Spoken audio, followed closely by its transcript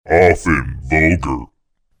often vulgar,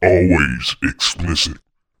 always explicit,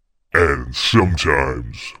 and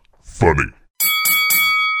sometimes funny.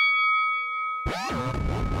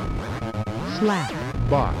 Slap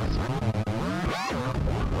Box.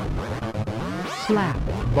 slap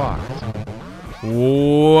Box.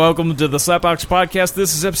 Welcome to the Slapbox Podcast.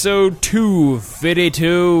 This is episode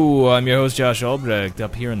 252. I'm your host, Josh Albrecht,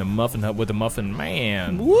 up here in the Muffin Hut with the Muffin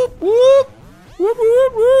Man. Whoop, whoop. Whoop,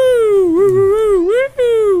 whoop, woo. Woo, woo,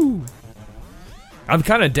 woo. I'm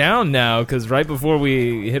kind of down now, because right before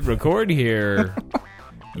we hit record here,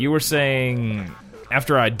 you were saying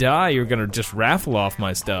after I die, you're going to just raffle off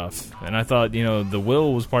my stuff. And I thought, the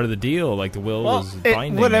will was part of the deal. Like, the will was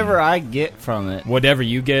binding. Whatever I get from it. Whatever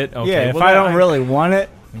you get, okay. Yeah, if well, I don't really want it,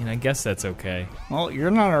 I mean, I guess that's okay. well, you're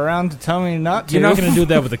not around to tell me not to. You're not going to do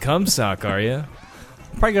that with a cum sock, are you?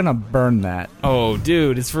 I'm probably going to burn that. Oh,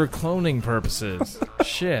 dude, it's for cloning purposes.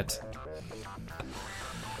 Shit.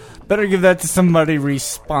 Better give that to somebody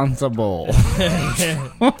responsible.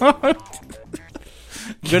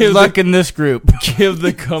 Good luck in this group. Give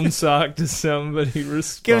the cum sock to somebody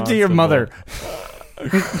responsible. Give it to your mother.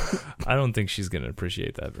 I don't think she's going to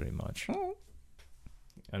appreciate that very much. I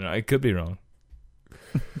don't know. I could be wrong.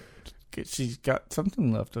 She's got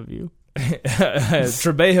something left of you.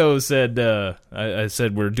 Trebejo said, I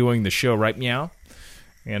said, we're doing the show, right, meow?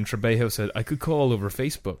 And Trebejo said, I could call over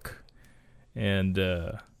Facebook. And,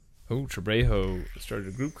 Trebejo started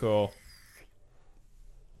a group call.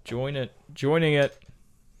 Joining it.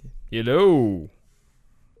 Hello.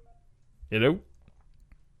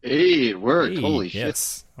 Hey, it worked. Hey, Holy shit.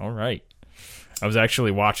 yes. All right. I was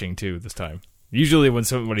actually watching, too, this time. Usually when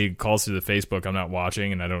somebody calls through the Facebook, I'm not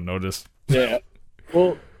watching and I don't notice. Yeah.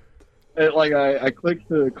 Well, I clicked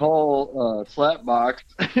to call Slapbox,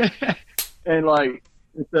 and,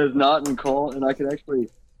 it says not in call, and I can actually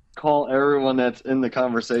call everyone that's in the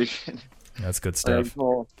conversation. That's good stuff.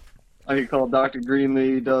 I can call Dr.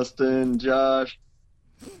 Greenlee, Dustin, Josh,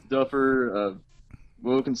 Duffer,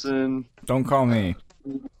 Wilkinson. Don't call me.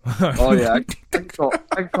 Oh yeah, I can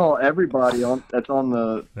call everybody that's on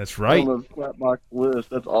the That's right. on the Slapbox list.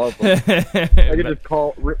 That's awesome. I can just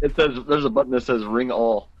call. It says there's a button that says ring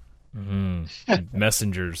all.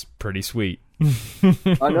 Messenger's pretty sweet.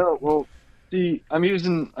 I know. Well, see, I'm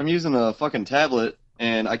using a fucking tablet,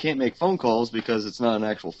 and I can't make phone calls because it's not an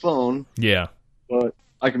actual phone. Yeah. But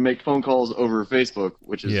I can make phone calls over Facebook,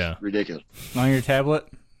 which is ridiculous. On your tablet?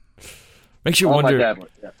 Makes you On wonder, my tablet,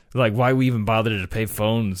 yeah. like, why we even bother to pay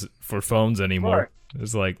for phones anymore. Right.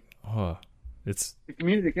 It's like, it's The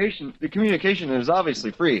communication is obviously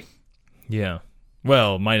free. yeah.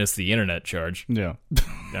 Well, minus the internet charge. Yeah.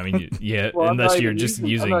 I mean, yeah, Well, unless you're just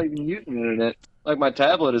using. I'm not even using the internet. Like, my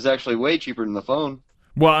tablet is actually way cheaper than the phone.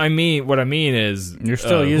 Well, what I mean is, You're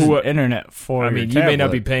still using internet for I mean, your you may not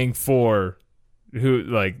tablet. be paying for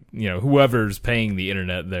whoever's paying the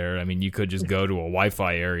internet there. I mean, you could just go to a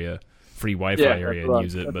Wi-Fi area, free Wi-Fi area, and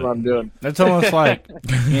use it. That's But what I'm doing. That's almost like,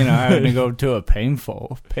 having to go to a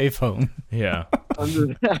payphone. yeah,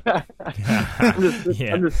 I'm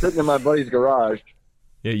just sitting in my buddy's garage.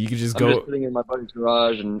 yeah, you could just I'm go. just sitting in my buddy's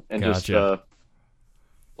garage and just Gotcha.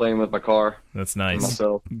 playing with my car. That's and nice.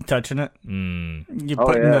 myself. Touching it. You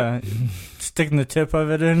sticking the tip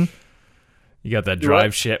of it in. You got that Do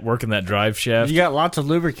drive shaft, working that drive shaft. You got lots of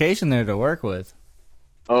lubrication there to work with.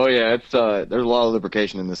 Oh yeah, it's there's a lot of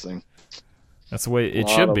lubrication in this thing. That's the way it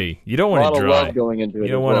lot should of- be. You don't A want lot it of dry. love going into it.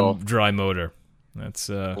 You don't as want well. a dry motor. That's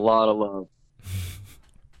A lot of love.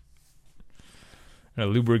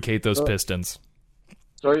 lubricate those pistons.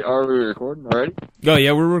 Sorry, are we recording already? Oh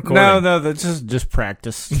yeah, we're recording. No, that's just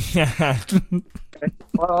practice.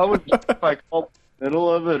 Well, I would if I call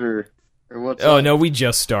middle of it or what's Oh up? no, we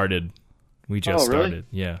just started. We just Oh, really? started.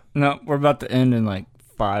 Yeah. No, we're about to end in like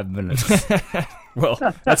 5 minutes. Well,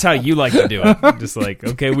 that's how you like to do it. Just like,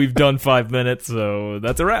 okay, we've done 5 minutes, so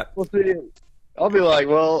that's a wrap. Well, see, I'll be like,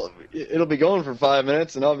 well, it'll be going for 5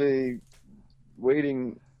 minutes, and I'll be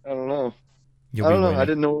waiting. I don't know. You'll I be don't know. waiting. I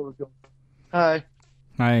didn't know what was going. Hi.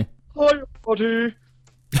 Hi. Hi, buddy.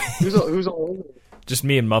 Who's on? Just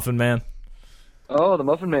me and Muffin Man. Oh, the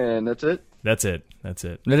Muffin Man. That's it. That's it.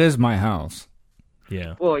 It is my house.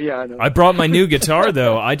 Yeah. Well, yeah, I know. I brought my new guitar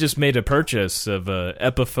though. I just made a purchase of a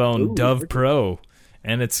Epiphone Dove Pro,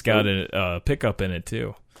 and it's got a pickup in it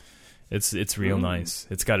too. It's real nice.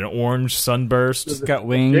 It's got an orange sunburst. It's got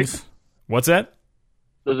wings. What's that?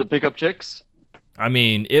 Does it pick up chicks? I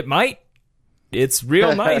mean, it might. It's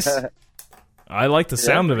real nice. I like the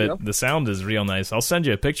sound of there it. you go. The sound is real nice. I'll send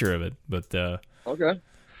you a picture of it, but Okay.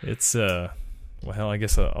 it's well, I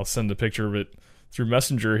guess I'll send a picture of it through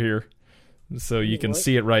Messenger here, so you can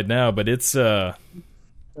see it right now. But it's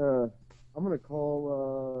gonna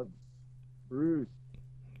call Bruce.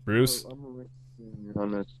 Bruce, I'm gonna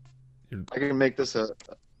on this. I can make this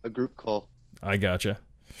a group call. I gotcha.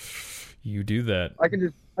 You do that. I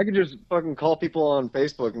can just fucking call people on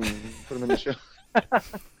Facebook and put them in the show.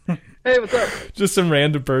 Hey, what's up? Just some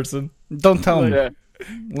random person. Don't tell me. Yeah.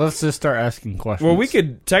 Let's just start asking questions. Well, we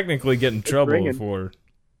could technically get in trouble ringing. for.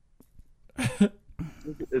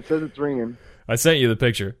 It says it's ringing. I sent you the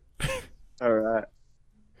picture. All right.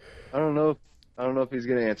 I don't know if he's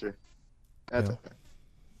gonna answer. That's Yeah. okay.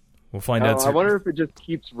 We'll find out I soon. wonder if it just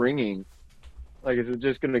keeps ringing. Like, is it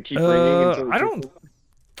just gonna keep ringing until?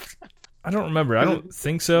 I don't remember. I don't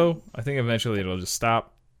think so. I think eventually it'll just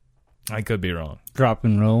stop. I could be wrong. Drop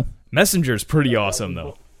and roll. Messenger's pretty awesome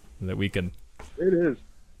though. That we can. It is.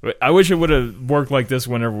 I wish it would have worked like this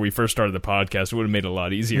whenever we first started the podcast. It would have made it a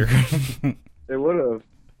lot easier. It would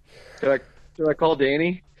have. Should I call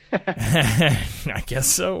Danny? I guess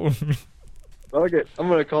so. Okay, I'm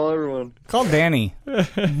gonna call everyone. Call Danny. I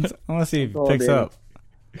want to see if he Call picks Danny.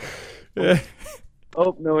 up.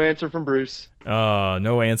 Oh, no answer from Bruce.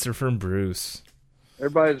 No answer from Bruce.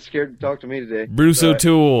 Everybody's scared to talk to me today. Bruce All right.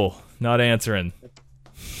 O'Toole not answering.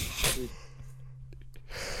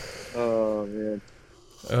 Oh man.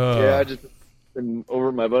 Yeah, I just been over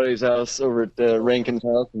at my buddy's house, over at Rankin's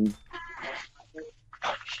house, and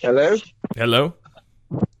hello. Hello.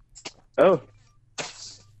 Oh.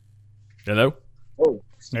 Hello. Oh.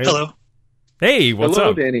 Hello. Hey, what's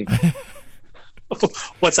Hello, up? Danny.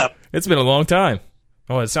 What's up? It's been a long time.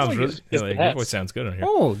 Oh, it sounds Oh, really. yes, Like, it your has. voice sounds good on here.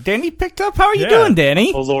 Oh, Danny picked up. How are you Yeah. doing,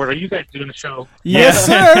 Danny? Oh Lord, are you guys doing a show? Yes,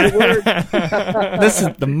 sir. This is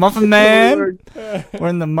the Muffin Man. We're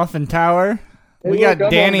in the Muffin Tower. We look, got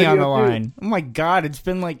I'm Danny on on the video, too. line. Oh my God, it's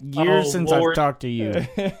been like years Oh, since I've Lord. talked to you.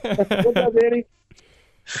 What's up, Danny?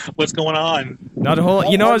 What's going on? Not a whole.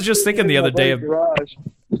 You know, I was just thinking the other day. My buddy's garage.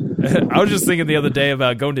 I was just thinking the other day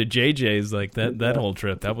about going to JJ's. Like that whole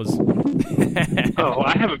trip. That was. Oh,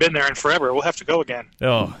 I haven't been there in forever. We'll have to go again.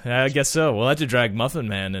 Oh, I guess so. We'll have to drag Muffin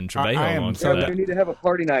Man and Trebejo I am along so for Yeah, that. we need to have a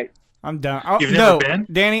party night. I'm done. Oh, You've no, never been?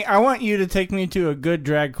 Danny, I want you to take me to a good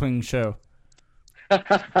drag queen show.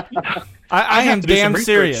 I have am to do some damn research.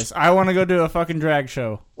 serious. I want to go to a fucking drag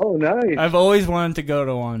show. Oh, nice. I've always wanted to go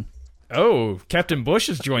to one. Oh, Captain Bush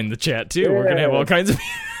has joined the chat too. We're gonna have all kinds of.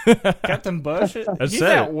 Captain Bush? He's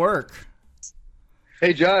said at it. work.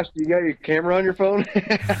 Hey, Josh, you got your camera on your phone?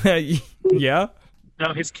 Yeah.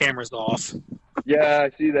 No, his camera's off. Yeah,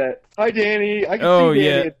 I see that. Hi, Danny. I can Oh, see Danny.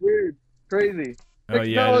 yeah. It's weird. Crazy. Oh yeah.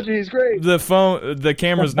 Technology is great. The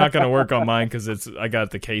camera's not gonna work on mine because I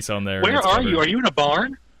got the case on there. and Where it's are covered. you? Are you in a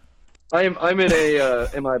barn? I'm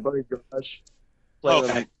in my buddy's garage. Playing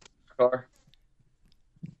Okay. in the car.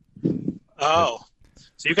 Oh,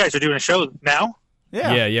 so you guys are doing a show now?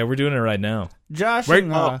 Yeah, we're doing it right now. Josh Wait,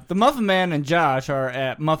 and the Muffin Man and Josh are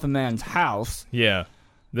at Muffin Man's house. Yeah.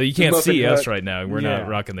 You can't Muffin see Hut. us right now. We're Yeah. not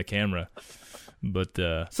rocking the camera. But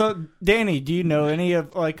So, Danny, do you know any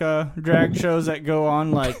of like drag shows that go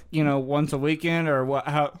on like once a weekend or what?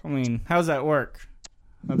 How's that work?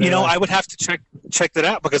 Are they You know, like- I would have to check that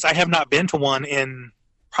out because I have not been to one in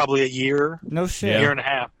probably a year, no shit. Yeah. year and a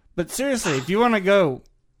half. But seriously, if you want to go,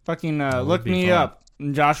 fucking look be me fun. up,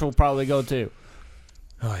 and Josh will probably go too.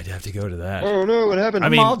 I'd have to go to that. Oh, no, what happened? I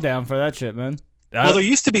I'm mean- all down for that shit, man. Well, there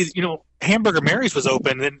used to be, Hamburger Mary's was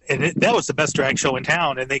open, and that was the best drag show in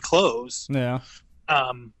town, and they closed. Yeah.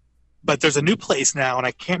 But there's a new place now, and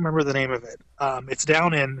I can't remember the name of it. It's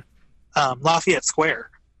down in Lafayette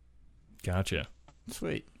Square, Gotcha.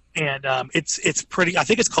 Sweet. and it's pretty. I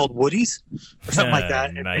think it's called Woody's or something like that.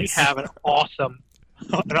 And Nice. they have an awesome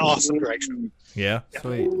drag show. Yeah.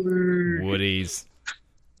 Sweet. Woody's.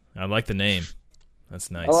 I like the name.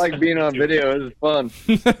 That's nice. I like being on video. This is fun.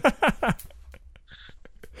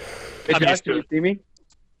 Hey, I'm Josh, used to can you it. see me?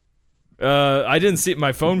 I didn't see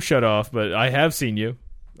my phone shut off, but I have seen you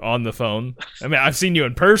on the phone. I mean, I've seen you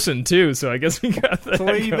in person too, so I guess we got that. So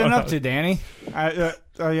what have you been going up on. to, Danny?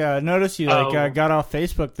 I noticed you got off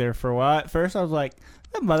Facebook there for a while. At first, I was like,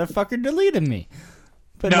 that motherfucker deleted me.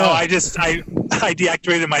 But No, I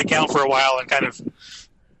deactivated my account for a while and kind of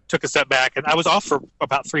took a step back, and I was off for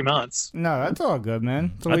about 3 months. no, that's all good,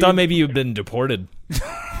 man. So I what thought you- maybe you'd been deported.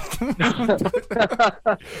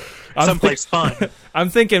 Someplace fun. I'm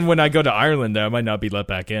thinking when I go to Ireland, I might not be let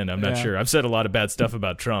back in. I'm not Yeah. sure. I've said a lot of bad stuff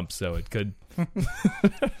about Trump, so it could.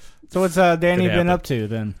 So what's Danny Could been happen. up to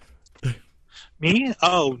then? Me?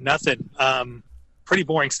 Oh, nothing. Pretty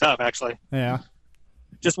boring stuff, actually. Yeah.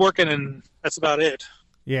 Just working, and that's about it.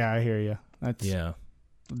 Yeah, I hear you. That's Yeah,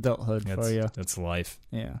 adulthood for you. that's life.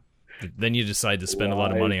 Yeah. Then you decide to spend a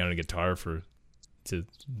lot of money on a guitar to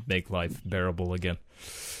make life bearable again.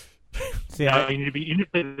 See, No, you need to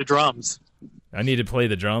play the drums. I need to play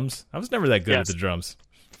the drums. I was never that good at Yes. the drums.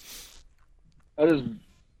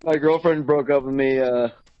 My girlfriend broke up with me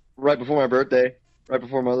right before my birthday, right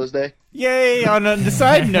before Mother's Day. yay! On the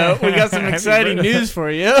side note, we got some exciting news for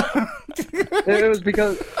you. It was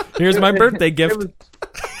because Here's my birthday gift.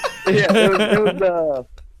 It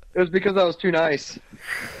was because I was too nice.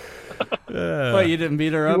 What, you didn't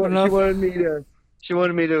beat her up She enough? wanted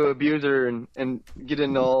me to abuse her and get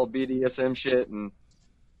into all BDSM shit and.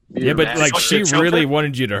 Yeah, but like she Choke her? really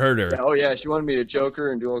wanted you to hurt her. Oh yeah, she wanted me to choke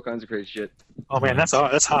her and do all kinds of crazy shit. Oh man, that's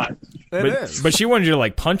hot. But she wanted you to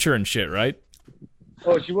like punch her and shit, right?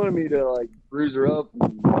 Oh, she wanted me to like bruise her up.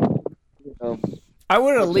 And, you know. I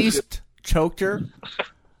would have at least choked her.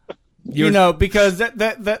 You know, because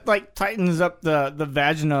that like tightens up the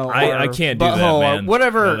vaginal. I or can't do that, butthole man. or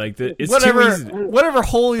whatever. Like it's whatever, too easy. whatever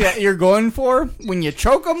hole that you're going for when you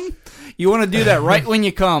choke them, you want to do that right when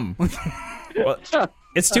you come. Well,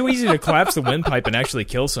 it's too easy to collapse the windpipe and actually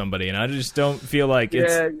kill somebody, and I just don't feel like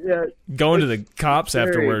it's Yeah. going to the cops Very.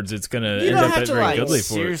 afterwards. It's gonna You end don't up have to very like goodly for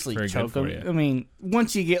seriously very choke good for them. you. I mean,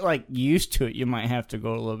 once you get like used to it, you might have to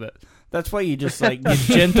go a little bit. That's why you just like get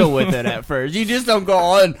gentle with it at first. You just don't go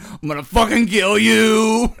on. I'm gonna fucking kill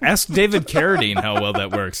you. Ask David Carradine how well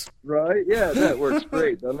that works. Right? Yeah, that works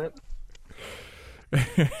great, doesn't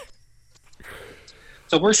it?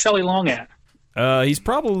 So where's Shelley Long at? He's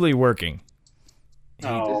probably working.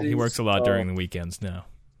 Oh, He works a lot during the weekends now.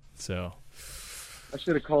 So I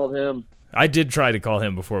should have called him. I did try to call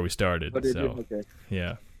him before we started. But it So didn't. Okay.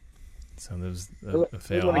 yeah. So there was a It was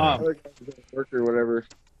fail. like Wow. another guy was at work or whatever.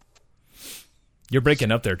 You're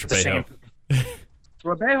breaking up there, it's a shame. Trepejo.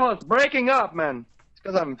 Rebejos breaking up, man. It's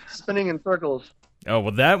because I'm spinning in circles. Oh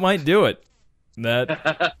well, that might do it.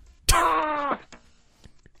 That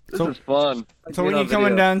This is fun. So when you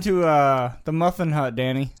coming down to the Muffin Hut,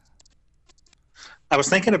 Danny? I was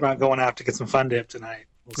thinking about going out to get some fun dip tonight.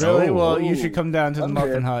 Really? Oh. Well, you should come down to the I'm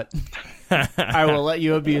Muffin here. Hut. I will let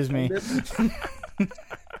you abuse me.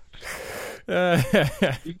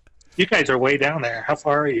 You guys are way down there. How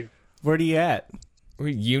far are you? Where are you at? we're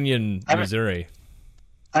Union, I'm- Missouri.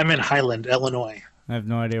 I'm in Highland, Illinois. I have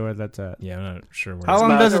no idea where that's at. Yeah, I'm not sure where. How it's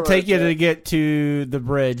long about does it right take you there. to get to the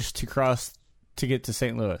bridge to cross to get to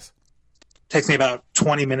St. Louis? Takes me about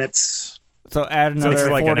 20 minutes. So add So another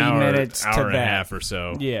it's like 40 an hour, minutes hour to and that. a half or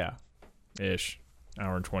so Yeah, ish,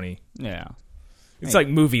 hour and 20. yeah, It's like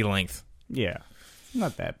movie length. yeah.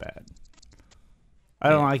 Not that bad. I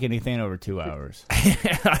don't like anything over 2 hours.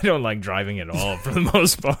 I don't like driving at all for the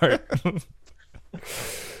most part.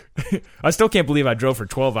 I still can't believe I drove for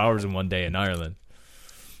 12 hours in one day in Ireland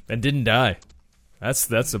and didn't die. That's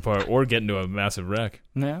the part, or get into a massive wreck.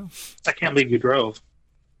 No, I can't believe you drove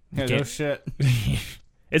yeah, no Can't- shit.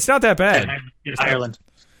 It's not that bad. in Ireland.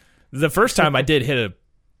 The first time I did hit a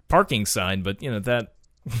parking sign, but you know that.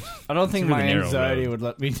 I don't think It's a really my narrow anxiety road. would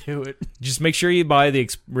let me do it. Just make sure you buy the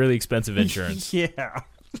really expensive insurance. Yeah.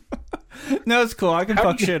 No, it's cool. I can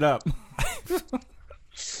fuck shit up.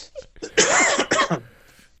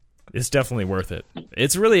 It's definitely worth it.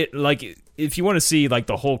 It's really like if you want to see like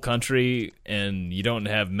the whole country and you don't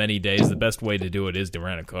have many days, the best way to do it is to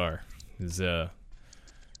rent a car. Is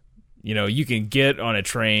you know, you can get on a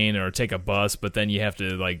train or take a bus, but then you have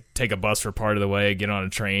to like take a bus for part of the way, get on a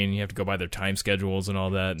train, you have to go by their time schedules and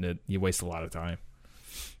all that, and you waste a lot of time.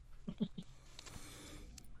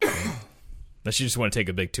 Unless you just want to take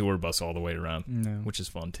a big tour bus all the way around, No. which is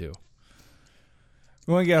fun too.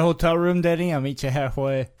 You want to get a hotel room, Daddy? I'll meet you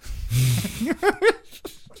halfway.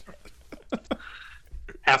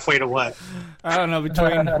 Halfway to what? I don't know,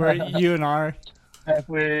 between where you and I,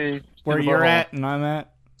 Halfway. to where the you're butthole. at and I'm at.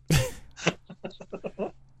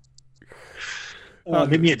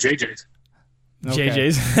 Meet me at JJ's. Okay.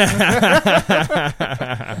 JJ's.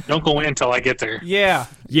 Don't go in until I get there. Yeah,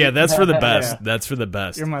 Yeah, that's for the best. Yeah. That's for the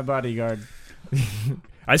best. you're my bodyguard.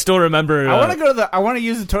 I still remember. I want to go to I want to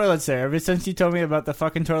use the toilets there. Ever since you told me about the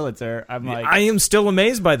fucking toilets there, I'm like, I am still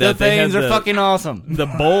amazed by the that. They had things are fucking awesome. the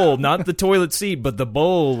bowl, not the toilet seat, but the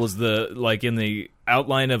bowl was the like in the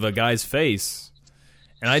outline of a guy's face.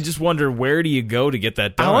 And I just wonder, where do you go to get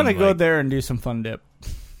that done? I want to go Like, there and do some fun dip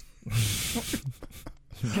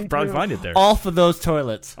Probably find it there. off of those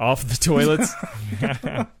toilets. Off the toilets.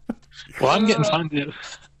 Well, I'm getting fun dip.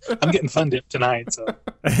 I'm getting fun dip tonight. So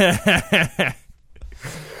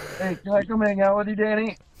Hey, can I come hang out with you,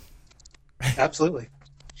 Danny? absolutely.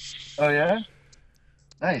 Oh yeah.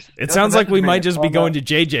 Nice. It sounds like we might just be going to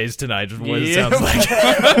JJ's tonight. Is what it sounds like.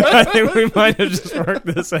 I think we might have just worked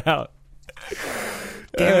this out.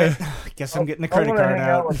 Damn it! Guess I'm getting the I credit want to card hang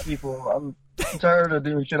out out. with people. I'm tired of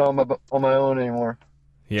doing shit on my own anymore.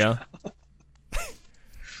 Yeah.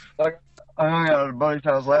 I hung out at a buddy's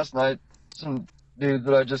house last night. Some dudes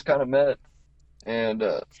that I just kind of met, and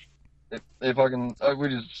they fucking we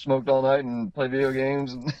just smoked all night and played video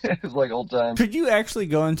games, and it was like old times. Could you actually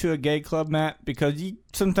go into a gay club, Matt? Because you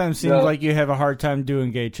sometimes seem No. like you have a hard time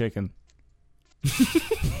doing gay chicken.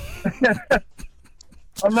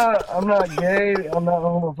 I'm not gay. I'm not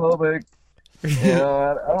homophobic. You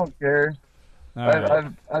know, I don't care. All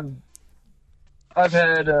right.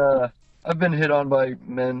 I've been hit on by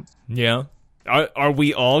men. Yeah. Are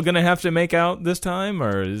we all gonna have to make out this time,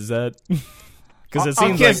 or is that? Because it I'll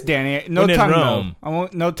seems kiss like Danny. No when in tongue, Rome. though. I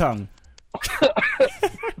won't. No tongue.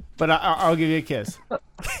 But I'll give you a kiss.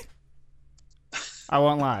 I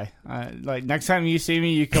won't lie. Like next time you see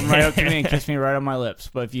me, you come right up to me and kiss me right on my lips.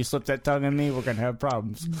 But if you slip that tongue in me, we're gonna have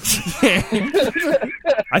problems.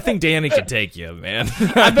 I think Danny could take you, man.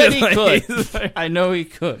 I bet he Like, could. I know he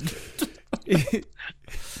could.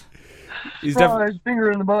 He's His finger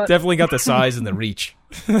in the butt. definitely got the size and the reach.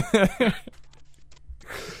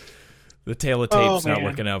 The tail of tape's not man.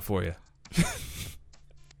 working out for you.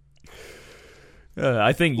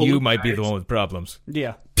 I think Well, you look, might be the guys. one with problems.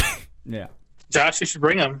 Yeah. Yeah. Josh, you should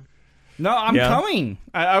bring him. No, I'm Yeah. coming.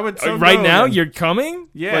 I would so Right go now, then. you're coming?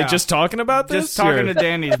 Yeah. Like, just talking about this? Just talking Or- to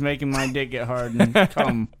Danny is making my dick get hard and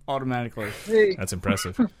come automatically. Hey, That's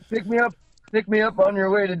impressive. pick me up on your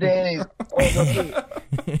way to Danny's.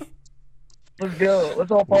 Let's go.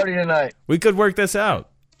 Let's all party tonight. We could work this out.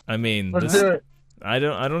 I mean, Let's this, do it. I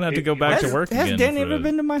don't have to go back to work Has again. Danny for ever a-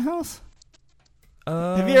 been to my house?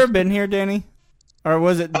 Uh, Have you ever been here, Danny? Or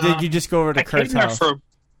was it? Did you just go over to Kurt's house?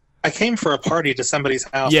 I came for a party to somebody's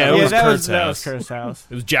house. Yeah, I it don't Yeah, was know. that Kurt's was that house. was Kurt's house.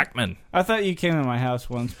 It was Jackman. I thought you came to my house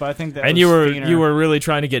once, but I think that And was you Speener. were really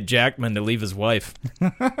trying to get Jackman to leave his wife.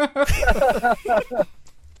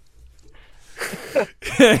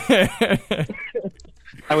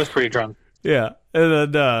 I was pretty drunk. Yeah,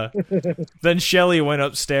 and then Shelly went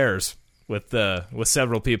upstairs with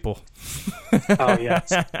several people. Oh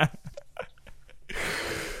yes.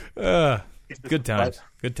 Good times.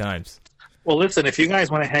 Good times. Well, listen, if you guys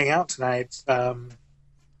want to hang out tonight,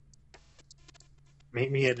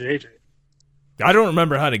 meet me at JJ. I don't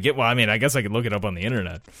remember how to get. Well, I mean, I guess I could look it up on the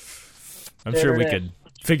internet. I'm sure we could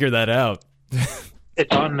figure that out.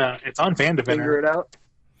 It's on Figure Vandeventer. it out.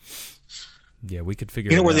 Yeah, we could figure.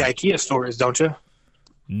 You know it where the out. IKEA store is, don't you?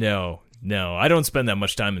 No, I don't spend that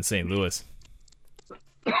much time in St. Louis.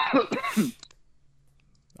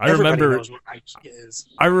 Everybody knows what IKEA is.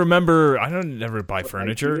 I remember. I don't never buy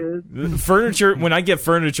furniture. Furniture. When I get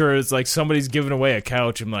furniture, it's like somebody's giving away a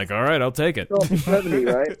couch. I'm like, all right, I'll take it. It's off 70,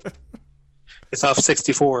 right? It's off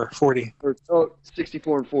 6440. Or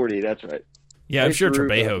 64 and 40. That's right. Yeah, I'm Nice sure roof out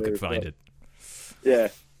Trebejo there, could find so. it. Yeah.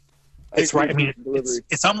 It's right. I mean, Delivery.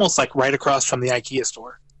 it's almost like right across from the IKEA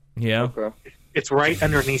store. Yeah. Okay. It's right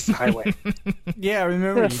underneath the highway. Yeah, I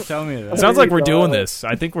remember you telling me that. It sounds like we're doing this.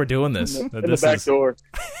 I think we're doing this. In That the this back is- door.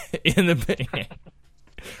 in the.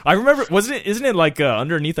 I remember. Wasn't it? Isn't it like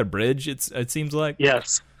underneath a bridge? It seems like.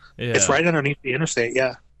 Yes. Yeah. It's right underneath the interstate.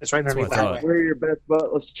 Yeah. It's right underneath what the I highway. Where are your best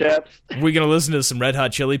buttless chaps? We gonna listen to some Red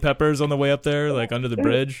Hot Chili Peppers on the way up there, like under the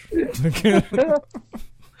bridge.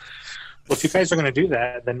 Well, if you guys are going to do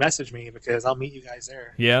that, then message me because I'll meet you guys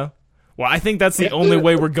there. Yeah. Well, I think that's the only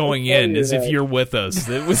way we're going in is if you're with us.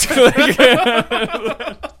 It was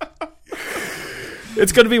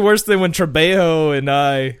it's going to be worse than when Trebejo and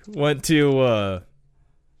I went to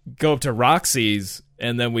go up to Roxy's,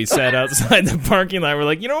 and then we sat outside the parking lot. We're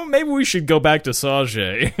like, maybe we should go back to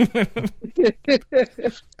Sage.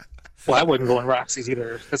 Well, I wouldn't go in Roxy's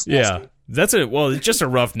either. That's Yeah. nasty. It's just a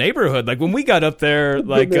rough neighborhood. Like when we got up there,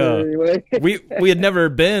 like Anyway. we had never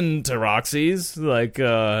been to Roxy's, like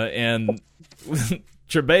and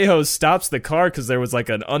Trebejo stops the car because there was like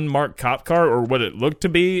an unmarked cop car, or what it looked to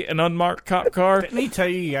be an unmarked cop car. Didn't he tell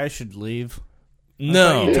you guys should leave?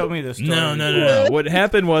 No, you told me this story. No. What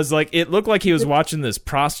happened was like it looked like he was watching this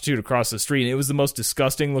prostitute across the street. And it was the most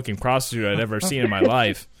disgusting looking prostitute I'd ever seen in my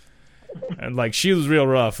life. And like she was real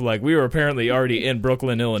rough. Like we were apparently already in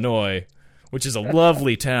Brooklyn, Illinois, which is a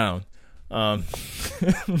lovely town. But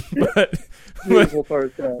Beautiful part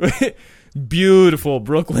of town. beautiful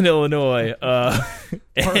Brooklyn, Illinois.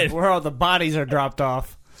 Where all the bodies are dropped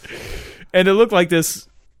off. And it looked like this,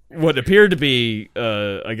 what appeared to be,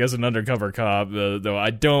 I guess, an undercover cop. Though I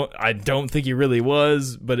don't think he really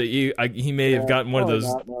was. But he may have gotten one of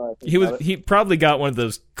those. He probably got one of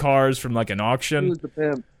those cars from like an He auction. was the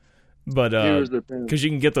pimp. But He was the pimp. because you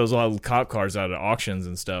can get those old cop cars out of auctions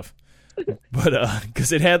and stuff. But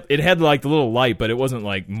because it had like the little light, but it wasn't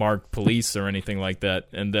like marked police or anything like that.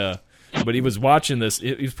 And but he was watching this.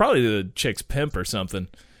 He was probably the chick's pimp or something.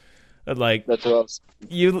 But, like, That's what I was.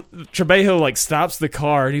 Trebejo, like, stops the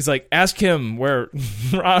car, and he's like, ask him where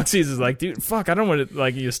Roxy's is like, dude, fuck, I don't want to,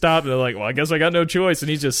 like, you stop, and they're like, well, I guess I got no choice, and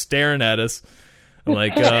he's just staring at us. I'm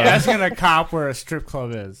like, Asking a cop where a strip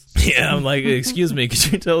club is. yeah, I'm like, excuse me,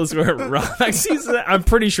 could you tell us where Roxy's at? I'm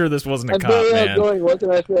pretty sure this wasn't a cop, man. outgoing. What can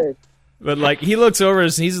I say? But, like, he looks over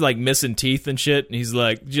us, and he's, like, missing teeth and shit, and he's,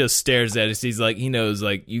 like, just stares at us. He's like, he knows,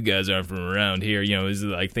 like, you guys aren't from around here, you know, he's,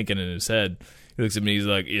 like, thinking in his head. He looks at me, he's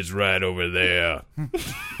like, it's right over there.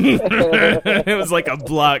 It was like a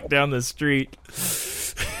block down the street.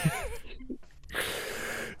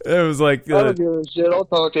 It was like... I don't give a shit. I'll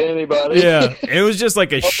talk to anybody. yeah, it was just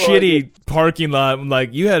like a shitty parking lot.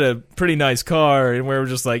 Like, you had a pretty nice car, and we were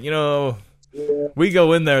just like, you know, we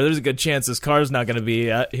go in there, there's a good chance this car's not going to be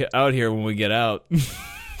out here when we get out.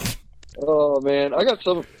 Oh, man. I got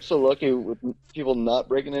so lucky with people not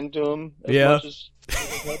breaking into them. Yeah.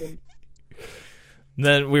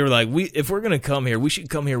 Then we were like, if we're going to come here, we should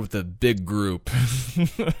come here with a big group.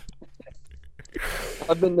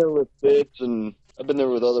 I've been there with bits, and I've been there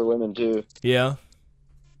with other women, too. Yeah?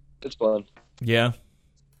 It's fun. Yeah?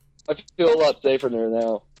 I feel a lot safer there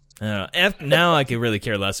now. Now I could really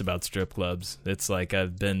care less about strip clubs. It's like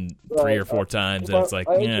I've been 3 or 4 times, and it's like,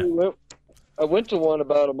 yeah. I went to one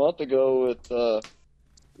about a month ago with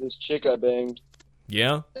this chick I banged.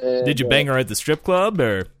 Yeah? And, Did you bang her at the strip club,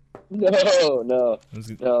 or? No.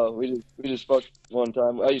 We just fucked one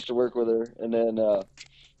time. I used to work with her, and then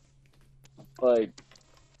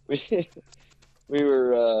we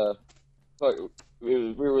were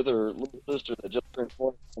with her little sister that just turned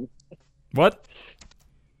 21. What?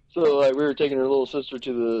 So like we were taking her little sister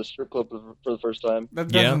to the strip club for the first time. That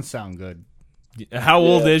doesn't sound good. How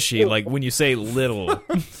old is she? Like, when you say little.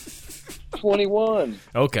 21.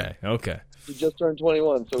 Okay. She just turned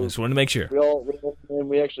 21. So Just wanted to make sure.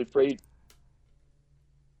 we actually prayed.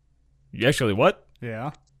 You actually what?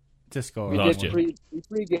 Yeah. Just go We on. Lost you.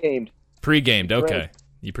 pre-gamed. Pre-gamed, okay. Right.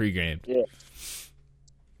 You pre-gamed. Yeah.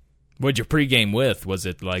 What'd you pre-game with? Was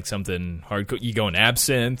it like something hardcore? You going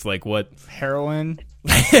absinthe? Like what? Heroin.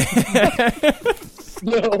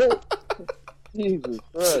 No. Jesus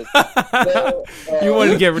Christ. No, You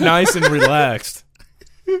wanted to get nice and relaxed.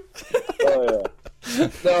 Oh yeah.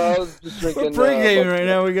 No, I was just drinking. Pre-game right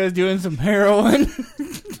now. We guys doing some heroin.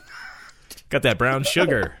 Got that brown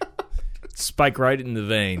sugar. Spike right in the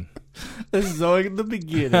vein. This is only the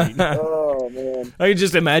beginning. Oh man. I can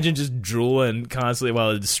just imagine just drooling constantly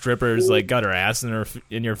while the strippers like got her ass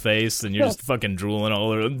in your face, and you're just fucking drooling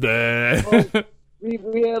all over.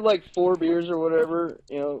 We had like 4 beers or whatever,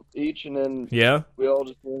 each, and then Yeah? we all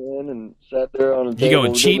just went in and sat there on a table. You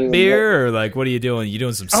going cheap beer, or like what are you doing? You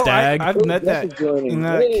doing some stag? I've met that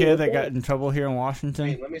Hey, kid that got in trouble here in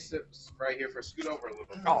Washington. Let me sit right here for scoot over a little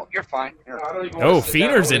bit. Oh, you're fine.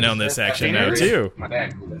 Fiener's in on this action now too. My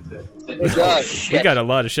dad. Hey, Josh. We got a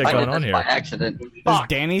lot of shit going on By here. accident. Is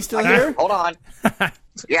Danny still here? Hold on.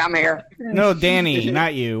 Yeah, I'm here. No, Danny,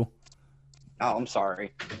 not you. Oh, I'm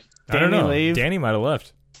sorry. I don't Danny know. leave? Danny might have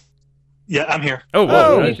left. Yeah, I'm here. Oh,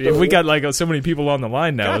 whoa. Oh. We got like so many people on the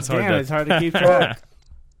line now. God It's hard damn, to. it's hard to keep track.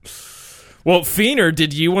 Well, Fiener,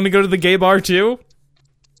 did you want to go to the gay bar too?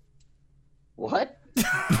 What?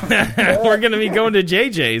 We're gonna be going to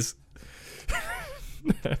JJ's.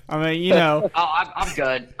 I mean, Oh, I'm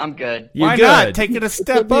good. I'm good. You why good? not? Take it a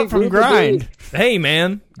step up from grind. Hey,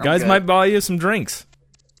 man, guys good. might buy you some drinks.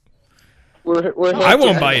 We're I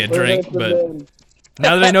won't buy you a drink, but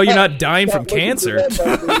now that I know you're not dying from cancer,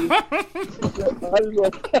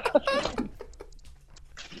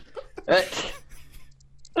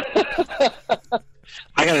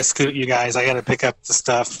 I gotta scoot you guys. I gotta pick up the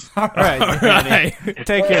stuff. All right, all Danny. right.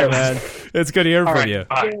 Take care, man. It's good to hear All from right, you.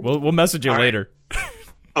 bye. We'll message you All right. later.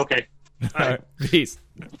 Okay. All right, peace.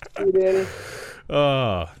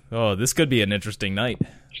 Oh, this could be an interesting night,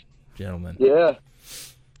 gentlemen. Yeah.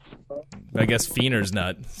 I guess Fiener's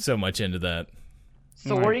not so much into that.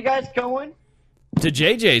 So where are you guys going? To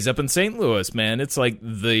JJ's up in St. Louis, man. It's like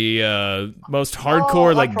the most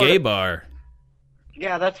hardcore I've like heard gay it. bar.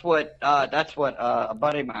 Yeah, that's what a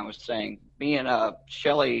buddy of mine was saying. Me and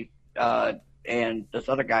Shelly and this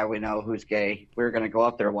other guy we know who's gay. We were gonna go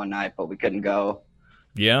up there one night, but we couldn't go.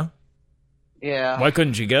 Yeah? Yeah. Why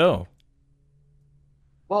couldn't you go?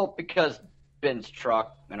 Well, because Ben's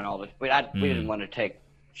truck and all this. We didn't want to take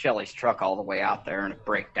Shelly's truck all the way out there and it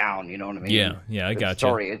break down. You know what I mean? Yeah, I got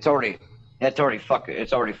you. It's already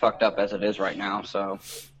fucked up as it is right now. So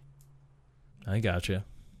I got you.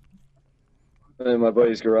 In my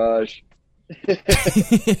buddy's garage.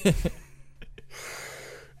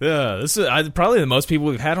 This is probably the most people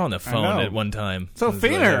we've had on the phone know. at one time. So, This is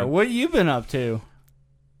Feener, what you been up to?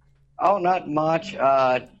 Oh, not much.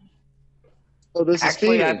 Oh, this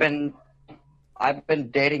Actually, is Steven. I've been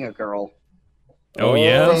dating a girl. Oh,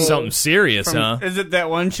 yeah? Something serious, huh? Is it that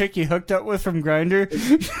one chick you hooked up with from Grindr?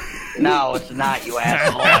 No, it's not, you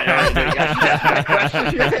asshole. I know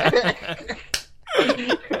you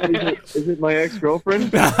got Is it my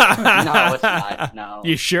ex-girlfriend? No, it's not. No.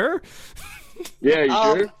 You sure? Yeah, you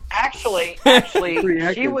sure? Actually, Pretty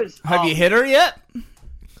active. she was. Have you hit her yet?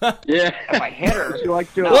 Yeah. If I hit her, She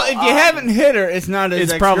liked to. Well, if you haven't hit her, it's not his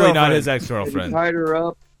It's probably not ex-girlfriend. his ex-girlfriend. tied her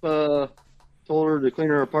up, told her to clean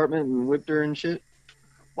her apartment and whipped her and shit.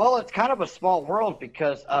 well, it's kind of a small world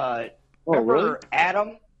because remember really?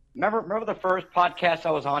 Adam? Remember the first podcast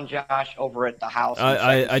I was on, Josh, over at the house. on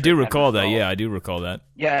I 2nd do Street, recall that. Evansville? Yeah, I do recall that.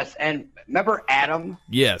 Yes, and remember Adam?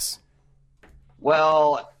 Yes.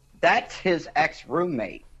 Well, that's his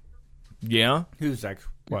ex-roommate. Yeah? Who's ex?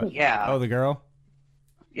 What? Yeah. Oh, the girl?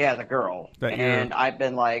 Yeah, the girl. That you're- And I've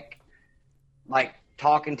been like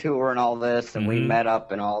talking to her and all this, and we Mhm. met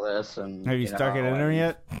up and all this. And Have you stuck it in her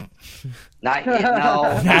yet? Not yet. No,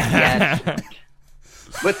 not yet.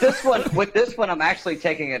 With this one, I'm actually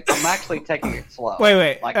taking it slow.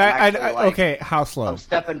 Wait. Like, I'm actually, like, okay, how slow? I'm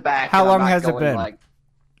stepping back. How and I'm long not has it going, been?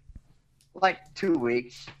 Like 2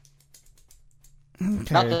 weeks.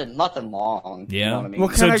 Okay. Nothing long. Yeah. You know what I mean?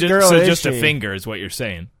 What kind of just, girl so is just a she? finger is what you're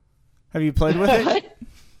saying. Have you played with it?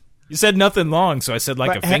 You said nothing long, so I said like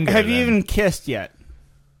But a finger. have you then. even kissed yet?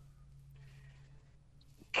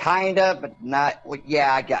 Kinda, but not. Well,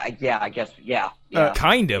 yeah, I guess. Yeah.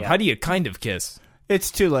 Kind of. Yeah. How do you kind of kiss? It's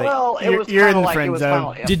too late. Well, it was you're in kinda the like, it friend was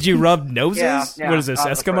zone. kinda- Did you rub noses? Yeah, What is this, I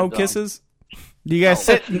was a Eskimo friend zone. kisses? Do you guys Oh,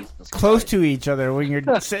 sit Jesus close Christ. to each other when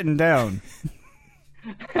you're sitting down?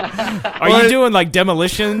 Are you doing like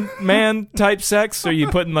Demolition Man type sex? Or are you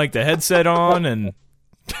putting like the headset on and...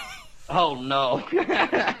 Oh no.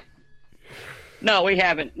 No, we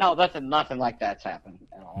haven't. No, nothing like that's happened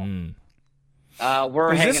at all.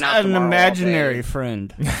 We're Is hanging this out an tomorrow all imaginary day.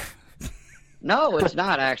 friend? No, it's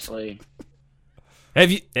not actually. Have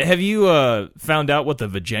you found out what the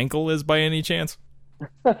vajankle is by any chance?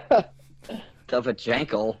 The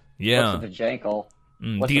vajankle. Yeah. What's a vajankle?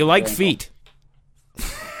 What's Do you a like vajankle? feet?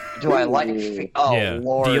 Do I like feet? Oh yeah.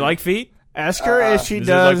 Lord. Do you like feet? Ask her if she Is it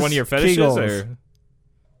does like one of your fetishes? Kegels. Or?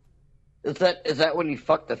 Is that when you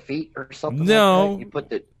fuck the feet or something? No. Like that? You put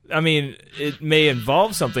the. I mean, it may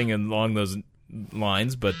involve something along those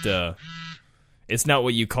lines, but it's not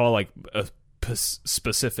what you call like a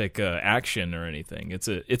specific action or anything. It's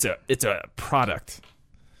a product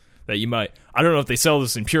that you might. I don't know if they sell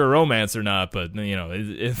this in Pure Romance or not, but you know,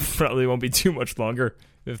 it probably won't be too much longer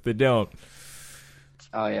if they don't.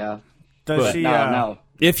 Oh yeah. Does But- she? No.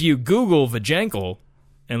 If you Google vajankle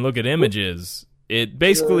and look at images, it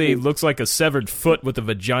basically looks like a severed foot with a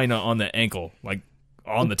vagina on the ankle, like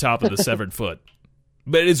on the top of the severed foot.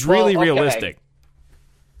 But it's really Well, okay. realistic.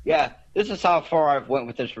 Yeah, this is how far I've went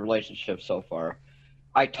with this relationship so far.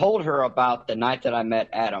 I told her about the night that I met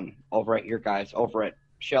Adam over at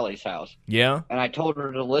Shelly's house, Yeah? and I told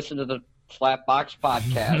her to listen to the Slapbox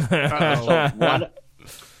podcast. So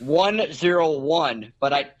 101,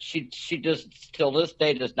 but she just till this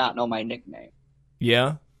day does not know my nickname.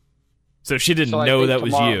 Yeah? So she didn't So I know think that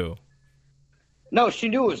was tomorrow- you. No, she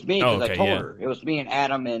knew it was me because Okay, I told yeah. her it was me and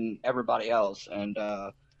Adam and everybody else, and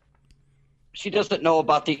she doesn't know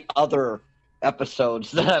about the other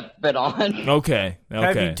episodes that I've been on. Okay.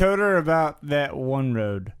 Have you Okay. told her about that one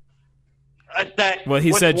road? Well,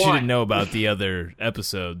 he Which said she one? didn't know about the other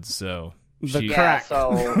episodes, so The she, Yeah, crack.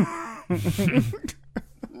 so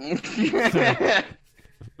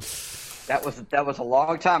that was a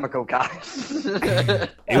long time ago, guys.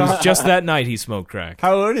 it was just that night he smoked crack.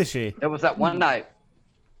 How old is she? It was that one night.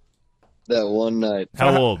 That one night.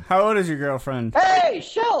 How old? How old is your girlfriend? Hey,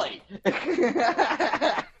 Shelly!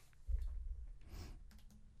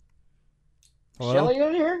 Hello? Shelly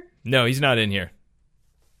in here? No, he's not in here.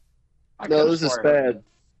 I No, could've this is sworn- bad.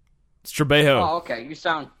 It's Trebejo. Oh, okay. You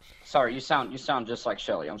sound just like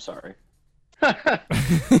Shelly. I'm sorry.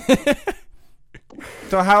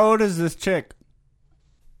 So how old is this chick?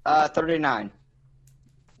 39.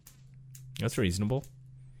 That's reasonable.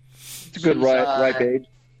 It's a good She's, ripe age.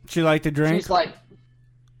 She like to drink? She's like,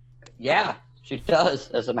 yeah, she does.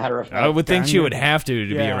 As a matter of fact. I would think she Dang. would have to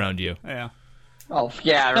be Yeah. around you. Yeah. Oh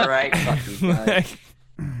yeah, right. Fuck you guys.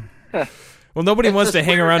 Well, nobody It's wants to just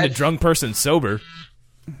hang weird. around a It's- drunk person sober.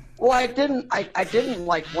 Well, I didn't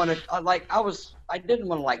like want to I didn't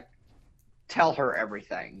want to tell her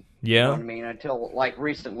everything. You know Yeah. what I mean? Until like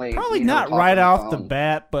recently. Probably me and her not talked right on off the phone.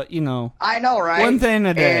 bat, but you know, I know, right? one thing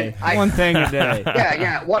a day. And One thing a day.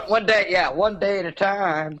 Yeah. One day, one day at a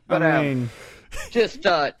time. But I mean, just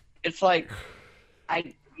it's like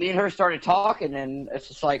me and her started talking, and it's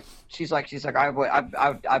just like she's like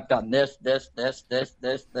I've done this,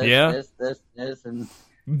 Yeah. this, and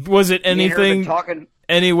Was it me and her been anything talking.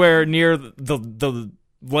 anywhere near the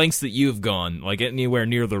lengths that you've gone? Like anywhere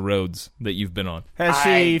near the roads that you've been on? has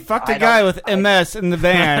she fucked a I guy don't- with MS in the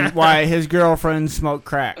van while his girlfriend smoked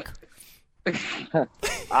crack?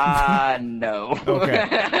 No.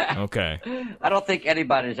 Okay. Okay. I don't think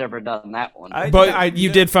anybody's ever done that one. But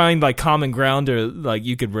you did find like common ground or like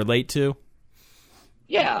you could relate to?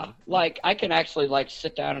 Yeah, like I can actually like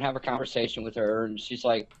sit down and have a conversation with her, and she's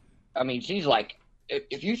like,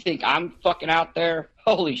 if you think I'm fucking out there,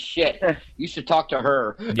 holy shit, you should talk to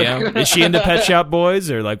her. Yeah. Is she into Pet Shop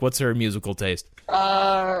Boys or like what's her musical taste?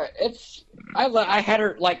 I had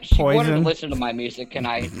her like she wanted to Poison. listen to my music, and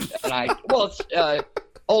I well, it's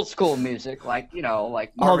old school music, like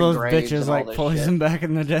like All Marvin those Graves bitches and all like this Poison back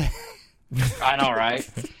in the day. shit. I know, right?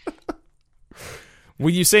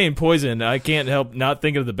 When you saying Poison, I can't help not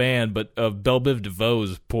think of the band, but of Belle Biv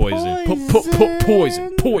DeVoe's Poison.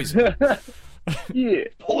 Poison. Poison. Yeah,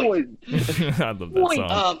 poison. I love that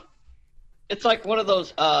song. It's like one of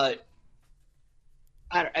those.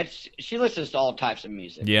 She listens to all types of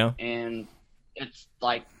music. Yeah. And it's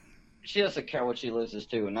like she doesn't care what she listens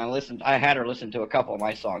to. And I had her listen to a couple of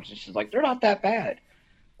my songs, and she's like, "They're not that bad."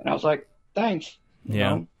 And I was like, "Thanks." you Yeah.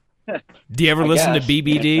 know? Do you ever I listen guess, to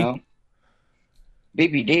BBD? you know?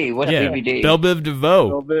 BBD? What's Yeah. BBD? Belle Biv DeVoe.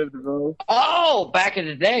 Belle Biv DeVoe. Oh, back in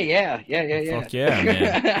the day, yeah. Fuck yeah,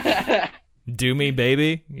 man. Do Me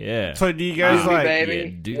Baby? Yeah. So do you guys Do Me, like? baby.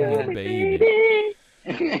 Yeah, do me,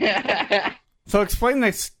 baby. So explain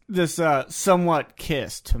this somewhat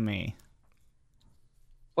kiss to me.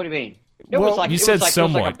 What do you mean? It Well, was like You it said was like, it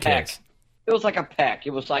was like somewhat a peck. kiss. It was like a peck.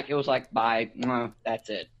 It was like bye. That's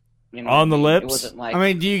it. You know On what the I mean? lips? It wasn't like I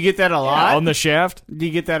mean, do you get that a lot? On the shaft? Do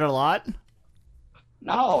you get that a lot?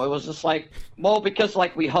 no. It was just like because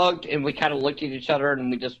like we hugged and we kind of looked at each other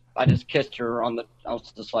and I just kissed her on the. I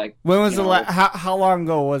was just like. When was you the know, how long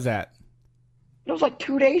ago was that? It was like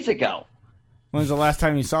 2 days ago. When was the last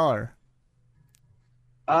time you saw her?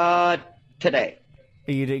 Today.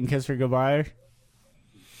 You didn't kiss her goodbye?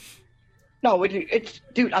 No,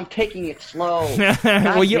 dude. I'm taking it slow.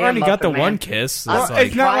 Well, you Goddamn already got the muffin, one man. kiss. Well, It's like,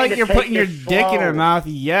 It's not trying like to you're take putting your it dick in her slow. mouth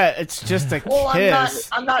yet. It's just a Well, kiss.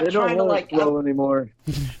 I'm not They don't trying to want like. it slow anymore.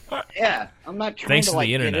 Yeah, I'm not trying Thanks to to like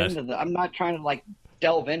the get internet. into I'm not trying to like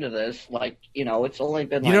delve into this. Like it's only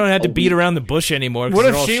been. you like, don't have to a beat week. around the bush anymore. 'Cause What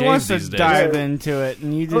they're if all she shaved wants to these days. dive into it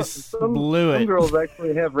and you just blew Some it? girls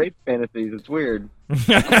actually have rape fantasies. It's weird.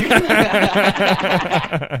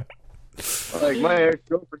 Like my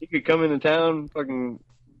ex-girlfriend, he could come into town, fucking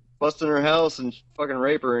bust in her house and fucking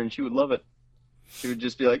rape her, and she would love it. She would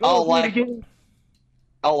just be like, Oh, "Oh, do it like- again."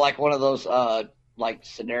 Oh, like one of those like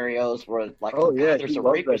scenarios where like Oh, yeah, there's she a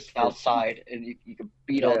loves rapist that shit. outside and you can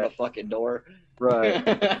beat on Yeah. the fucking door. Right."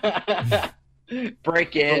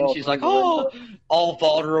 Break in. Crawl She's through like, the oh, all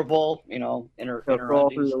vulnerable. In her He'll crawl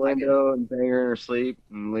through undies. the I get it. window and bang her in her sleep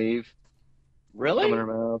and leave. Really? Come in her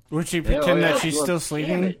mouth. Would she Yeah, pretend oh, yeah, that she's she still wants-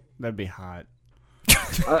 sleeping? Damn it. That'd be hot.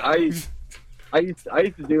 I used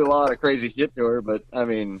to do a lot of crazy shit to her, but I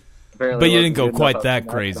mean, apparently. But you I didn't go wasn't good quite enough that to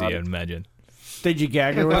crazy, about I it. imagine. Did you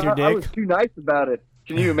gag her with your I was dick? too nice about it.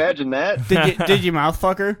 Can you imagine that? Did you mouth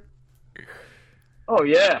fuck her? Oh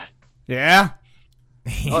yeah. Yeah.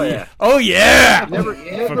 Oh yeah. Oh yeah. Never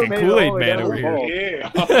Fucking made it Kool-Aid all the way man down over the here.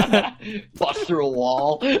 hall. Bust through a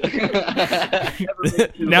wall. Never made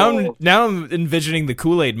it through the hall. now I'm envisioning the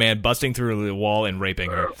Kool-Aid man busting through the wall and raping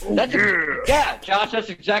her. Yeah, Josh, that's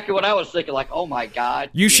exactly what I was thinking. Like, oh my god.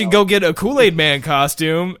 You should know. go get a Kool-Aid man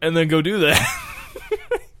costume and then go do that.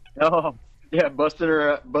 Oh yeah, busting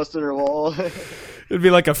her wall. It'd be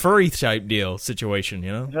like a furry type deal situation,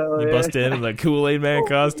 you know? Hell You yeah. bust in the Kool-Aid man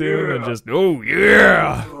costume and just, oh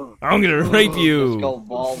yeah, I'm gonna rape Just you go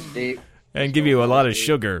balls deep. and give you a lot of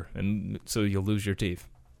sugar, and so you'll lose your teeth.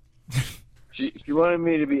 She wanted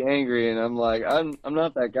me to be angry, and I'm like, I'm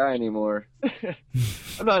not that guy anymore.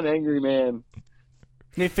 I'm not an angry man.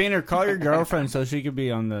 Hey, Fainer, call your girlfriend so she could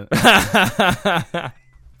be on the.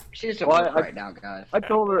 She's at Well, work I- right now, guys. I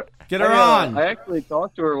told her. Get her I, on. I actually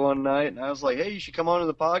talked to her one night, and I was like, "Hey, you should come on to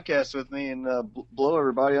the podcast with me and blow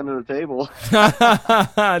everybody under the table."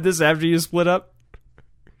 This after you split up?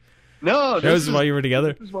 No, That was while you were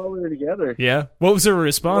together? This is while we were together. Yeah. What was her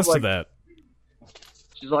response Well, to like- that?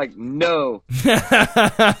 She's like, no.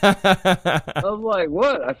 I was like,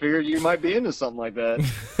 what? I figured you might be into something like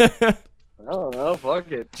that. I don't know.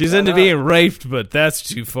 Fuck it. She's Why into not? being raped, but that's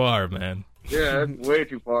too far, man. Yeah, that's way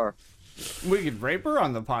too far. We could rape her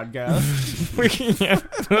on the podcast.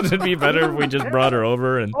 It'd be better if we just brought her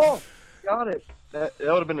over and. Oh, got it. That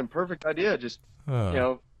would have been a perfect idea. Just,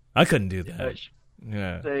 I couldn't do that.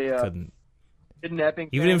 Yeah, say, couldn't. kidnapping.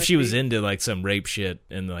 Even if she was fantasy. into like some rape shit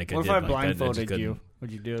and like What I if did I like that, blindfolded just you?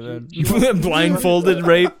 Would you do that? couldn't. Blindfolded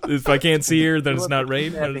rape? If I can't see her, then it's not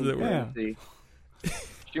rape. How does Kidnapping it work? fantasy.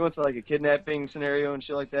 She went to like a kidnapping scenario and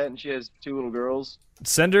shit like that, and she has 2 little girls,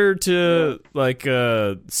 Send her to like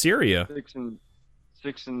Syria. 6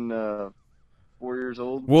 and 4 years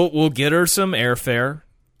old. We'll get her some airfare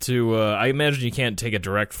to. I imagine you can't take a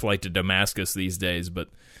direct flight to Damascus these days, but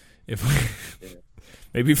if we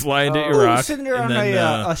maybe fly into Iraq Sitting there and on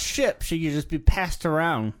then a ship, she could just be passed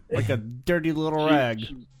around like a dirty little rag.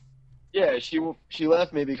 She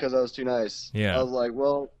left me because I was too nice. Yeah. I was like,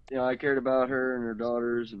 well, I cared about her and her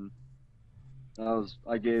daughters, and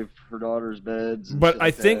I gave her daughters beds. And But shit I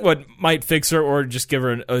like think that. what might fix her, or just give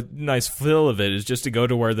her a nice fill of it, is just to go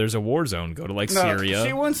to where there's a war zone. Go to like Syria.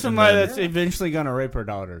 She wants and somebody then- that's eventually going to rape her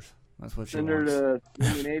daughters. That's what she send her wants. to the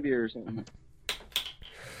Indian Navy or something.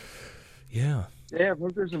 Yeah. Yeah,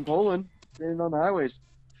 hookers in Poland, standing on the highways.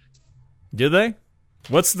 Do they?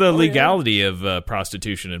 What's the yeah. legality of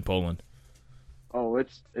prostitution in Poland? Oh,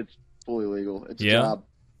 it's fully legal. It's Yeah? a job.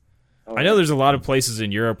 Oh, I know there's a lot of places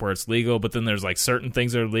in Europe where it's legal, but then there's like certain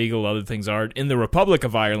things that are legal, other things aren't. In the Republic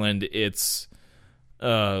of Ireland, it's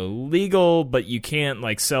legal, but you can't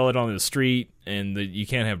like sell it on the street, and you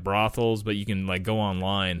can't have brothels, but you can like go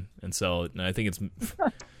online and sell it. And I think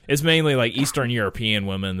it's mainly like Eastern European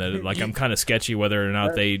women that like I'm kind of sketchy whether or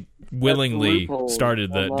not they willingly loophole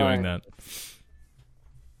started doing online. that.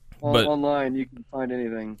 But online, you can find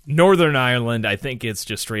anything. Northern Ireland, I think it's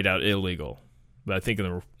just straight out illegal. But I think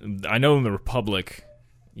I know in the Republic,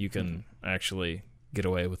 you can actually get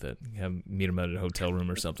away with it. Meet them at a hotel room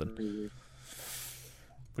or something.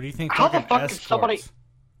 What do you think? How the fucking fuck is somebody- escorts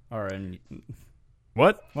are in?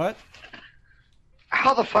 What? What?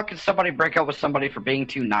 How the fuck can somebody break up with somebody for being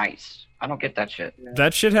too nice? I don't get that shit.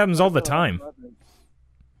 That shit happens all the time.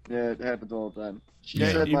 Yeah, it happens all the time. She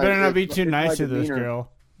Yeah, said you my- better not be it's- too it's nice my to this demeanor.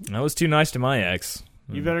 girl. I was too nice to my ex.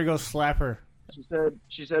 You better go slap her.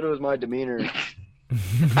 She said it was my demeanor.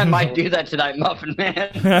 I might do that tonight, Muffin Man.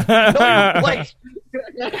 Know your place.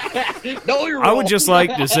 Know your I role. would just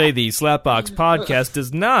like to say the Slapbox podcast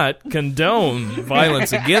does not condone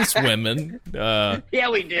violence against women. Yeah,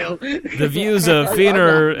 we do. The views of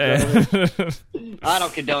Feener, I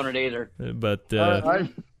don't condone it either. but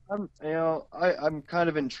I'm kind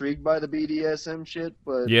of intrigued by the BDSM shit,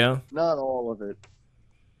 but yeah. not all of it.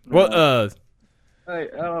 Well, I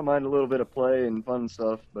don't mind a little bit of play and fun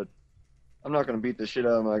stuff, but I'm not gonna beat the shit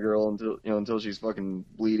out of my girl until she's fucking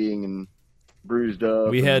bleeding and bruised up.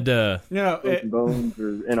 we had broken bones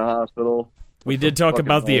or in a hospital. we did talk Fucking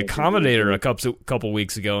about the violence. accommodator a couple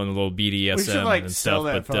weeks ago in the little BDSM We should like and sell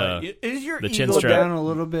stuff. that. But For is your the chin ego strap- down a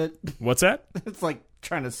little bit? what's that? It's like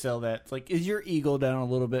trying to sell that. It's like, is your ego down a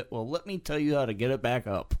little bit? Well, let me tell you how to get it back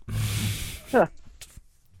up.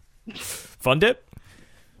 Fun dip?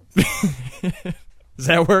 Does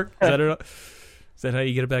that work? Is that how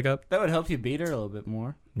you get it back up? That would help you beat her a little bit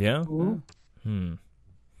more. Yeah. Oh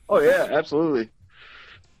yeah, absolutely.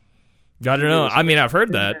 I don't know. I mean, I've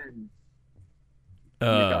heard that.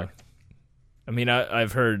 Yeah. I mean,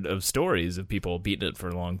 I've heard of stories of people beating it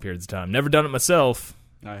for long periods of time. Never done it myself.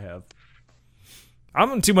 I have.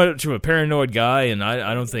 I'm too much of a paranoid guy, and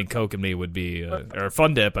I don't think Coke and me would be, or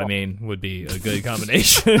Fun Dip, I mean, would be a good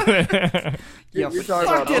combination. Yeah, You're talking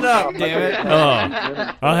fuck about it up, damn it.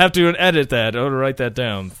 Oh, I'll have to edit that. I'll write that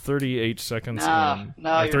down. 38 seconds. No,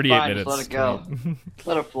 or you're 38 fine. minutes. Just let it go.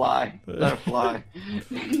 Let it fly. Let it fly.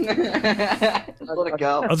 Just let it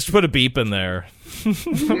go. I'll just put a beep in there.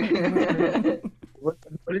 What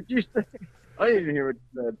did you say? I didn't even hear what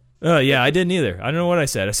you said. Yeah, I didn't either. I don't know what I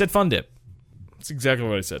said. I said Fun Dip. That's exactly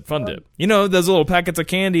what I said. Fun Dip. You know those little packets of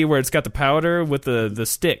candy where it's got the powder with the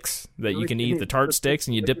sticks that you can eat, the tart sticks,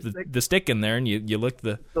 and you dip the stick in there and you lick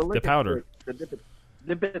the powder. The dip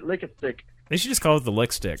it, lick it stick. They should just call it the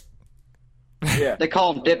lick stick. Yeah. They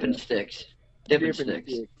call them dipping sticks. Dipping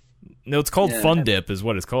sticks. No, it's called Yeah. Fun Dip is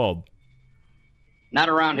what it's called. Not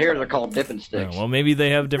around here. They're called dipping sticks. Yeah, well, maybe they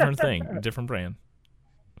have a different thing, a different brand.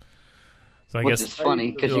 So I Which guess is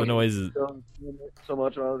funny because Illinois is... So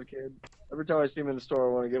much when I was a kid. Every time I see him in the store,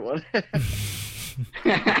 I want to get one.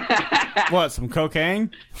 What, some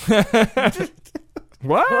cocaine?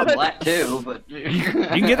 What? black too, but You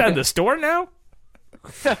can get that in the store now?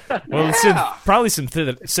 Well, it's probably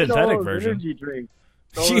synthetic version. Energy drink.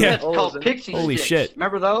 Yeah. It's called Pixie Holy Sticks. shit.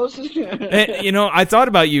 Remember those? And, you know, I thought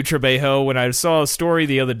about you, Trebejo, when I saw a story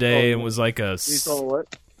the other day. And it was like You saw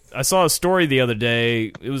what? I saw a story the other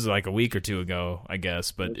day. It was like a week or two ago, I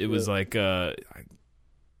guess, but it was like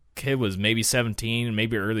kid was maybe 17,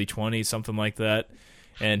 maybe early 20s, something like that,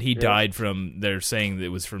 and he died from. They're saying that it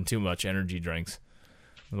was from too much energy drinks,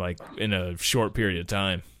 like in a short period of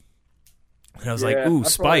time. And I was like, "Ooh, I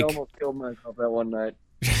Spike!" almost killed myself that one night.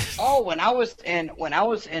 Oh, when I was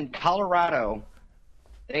in Colorado,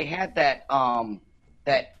 they had that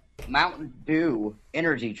Mountain Dew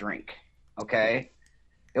energy drink. Okay.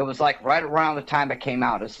 It was like right around the time it came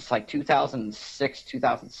out. This is like 2006,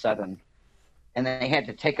 2007. And then they had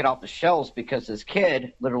to take it off the shelves because this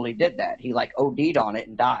kid literally did that. He like OD'd on it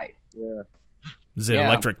and died. Yeah. Is it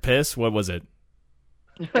electric piss? What was it?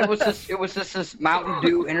 It was this Mountain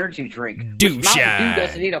Dew energy drink. Dew Mountain Shine. Dew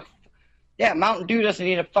doesn't need Mountain Dew doesn't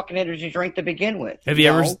need a fucking energy drink to begin with. Have you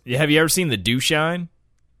ever seen the Dew Shine?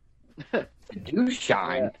 Dew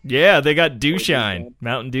Shine? Yeah, they got Dew Shine.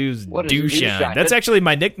 Mountain Dew's What is Dew Dew Shine. Shine? That's actually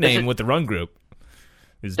my nickname with the run group.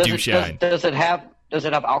 Is Dew Does Shine. it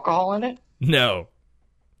have alcohol in it? No.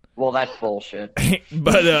 Well, that's bullshit.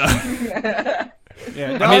 But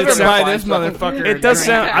Yeah, don't I mean, ever it buy sounds- this motherfucker. it does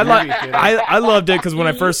sound. I loved it because when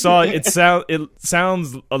I first saw it, it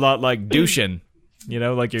sounds a lot like douching. You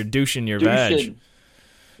know, like you're douching your vag. Douching.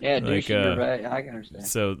 Yeah, Like, douching your bag. I can understand.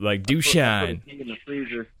 So like Dew Shine. In the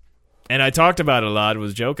freezer. And I talked about it a lot.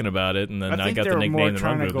 Was joking about it, and then I think got they the were more nickname. The run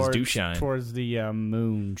trying to group was go Dew Shine. towards the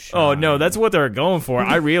moonshine. Oh no, that's what they're going for.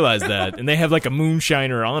 I realized that, and they have like a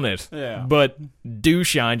moonshiner on it. Yeah. But Dew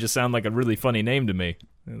Shine just sounds like a really funny name to me.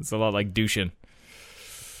 It's a lot like douching.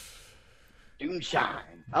 Dew Shine.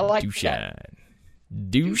 I like Dew that. Shine.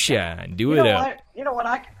 Dew Shine. Do You it know up. what? You know what?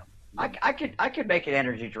 I could make an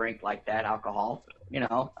energy drink like that, alcohol. You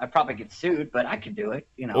know, I'd probably get sued, but I could do it.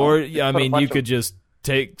 You know, Or Just I put a mean, bunch you of- could just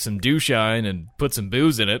take some Dew Shine and put some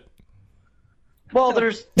booze in it. Well,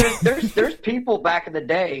 there's people back in the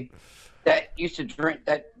day that used to drink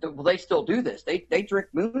that. Well, they still do this. They drink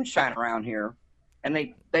moonshine around here, and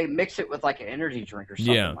they mix it with like an energy drink or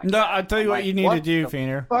something. Yeah. Like No, that. I'll tell you I'm what like, you need to do, the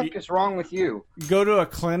Feener. fuck is wrong with you? Go to a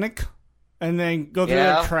clinic and then go through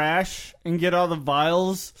Yeah. the trash and get all the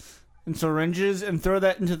vials and syringes and throw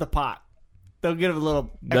that into the pot. They'll give it a little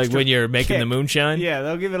Like extra when you're making kick. the moonshine? Yeah,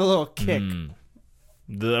 they'll give it a little kick.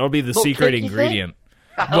 That'll be the Little secret kick, you think? ingredient.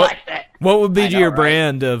 I like that. What would be I know, your right?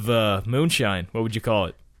 brand of moonshine? What would you call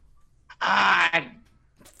it? Ah,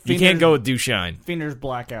 You can't go with Dew Shine. Feener's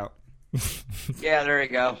blackout. yeah, there you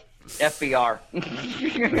go. FBR.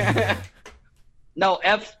 no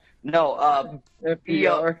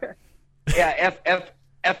FBR. yeah,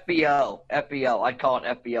 FBO. FBO. I'd call it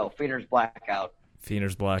FBO. Feeder's Blackout.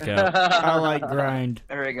 Feener's blackout. I like grind.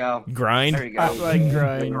 There you go. Grind? There you I go. like The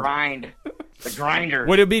grind. grind. The grinder.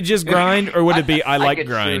 Would it be just grind, or would it be I like get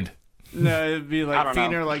grind? No, it'd be I like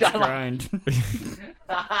don't know. Feener likes grind.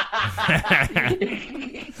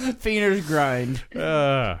 Feener's grind.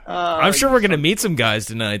 I'm sure we're gonna meet some guys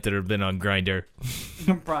tonight that have been on Grinder.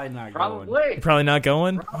 I'm probably not going. Probably. Probably not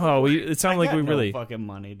going. Oh, it sounded like Got we no really. fucking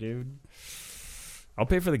money, dude. I'll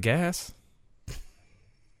pay for the gas.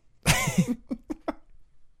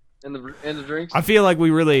 And the drinks. I feel like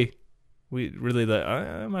we really.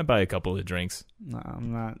 I might buy a couple of drinks. No,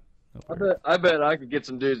 I'm not. I bet I could get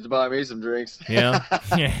some dudes to buy me some drinks. Yeah.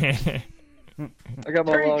 I got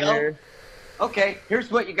my There you long go. hair. Okay,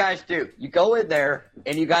 here's what you guys do. You go in there,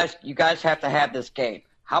 and you guys have to have this game.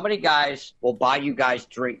 How many guys will buy you guys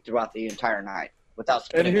drink throughout the entire night without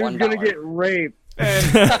And spending who's $1? gonna get raped?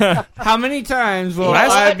 How many times will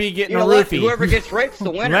Last- I be getting You know a what? roofie? Whoever gets raped's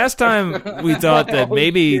the winner. Last time we thought that Oh,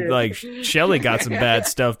 maybe shit. like Shelly got some bad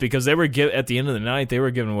stuff because they were at the end of the night they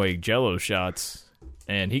were giving away Jello shots,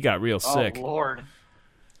 and he got real sick. Oh Lord.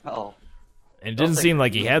 Oh. And it didn't seem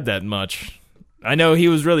like he had that much. I know he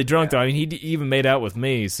was really drunk though. I mean, he even made out with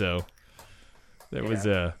me, so there was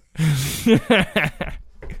a.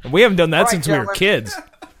 We haven't done that All right, since we were gentlemen. kids.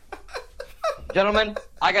 Gentlemen,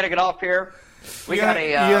 I got to get off here. We You got gonna- a.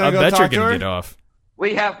 you gonna I go bet talk you're to gonna her? get off.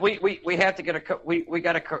 We have to get a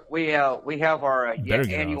we have our Better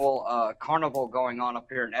get annual carnival going on up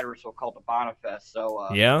here in Edwardsville called the Bonifest.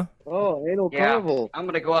 So Yeah. Oh, anal yeah, carnival. I'm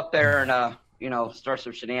gonna go up there and start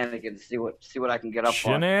some shenanigans, see what I can get up on.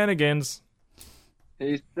 Shenanigans.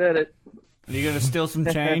 He said it. Are you gonna steal some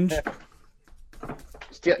change?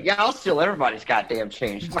 I'll steal everybody's goddamn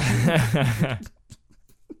change.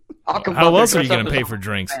 I'll come How up there else are you dressed up gonna as pay a for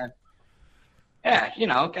drinks? man. Yeah,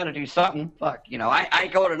 gotta do something. Fuck, I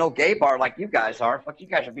ain't going to no gay bar like you guys are. Fuck, you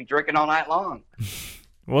guys should be drinking all night long.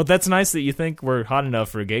 Well, that's nice that you think we're hot enough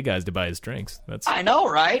for gay guys to buy his drinks. I know,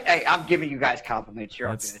 right? Hey, I'm giving you guys compliments. You're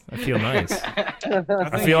all I good. feel nice.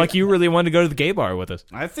 I feel like you really wanted to go to the gay bar with us.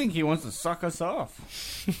 I think he wants to suck us off.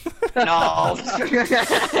 No.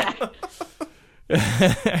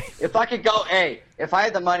 If I could go, if I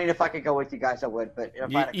had the money, and if I could go with you guys, I would. But if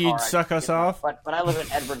I had a car, You'd suck us off? But I live in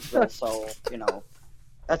Edwardsville, so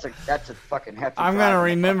that's a fucking hefty. I'm drive. gonna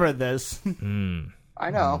remember this.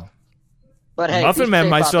 I know. But hey, Muffin be Man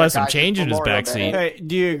safe might out still there, have some guys. change in his Memorial backseat. Day. Hey,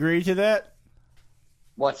 do you agree to that?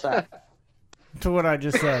 What's that? To what I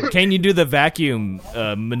just said? Can you do the vacuum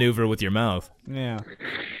maneuver with your mouth? Yeah.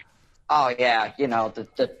 Oh yeah,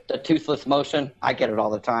 the toothless motion. I get it all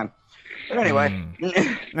the time. But anyway,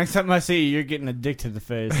 Next time I see you, you're getting a dick to the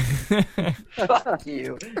face. fuck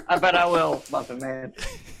you. I bet I will, Muffin Man.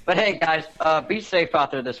 But hey, guys, be safe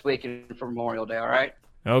out there this weekend for Memorial Day. All right.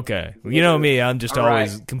 Okay. Well, you know me, I'm just All right.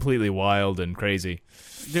 always completely wild and crazy.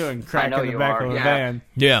 Doing I crack know in the you back are, of a yeah. van.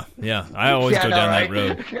 Yeah. I always Yeah, go I know, down right?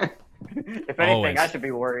 that road. If anything, Always. I should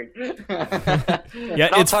be worried. Yeah,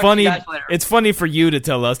 I'll it's talk to funny. you guys later. It's funny for you to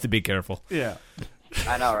tell us to be careful. Yeah.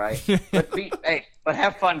 I know, right? But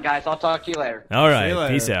have fun, guys. I'll talk to you later. All you right.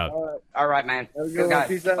 later. Peace out. All right, man. Have a good Good one. guys.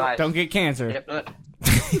 Peace out. Bye. Don't get cancer.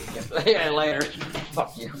 Yeah, later.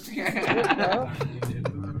 Fuck you.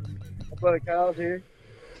 But Kyle's here.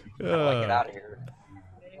 Get out of here.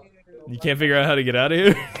 You can't figure out how to get out of here?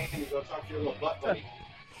 You go talk to your little butt buddy.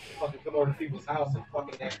 Fucking come over to people's house and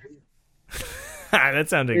fucking That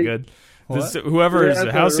sounded good. What? Whoever's Yeah,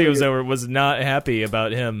 that's house he really was good. over was not happy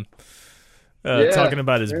about him Yeah, talking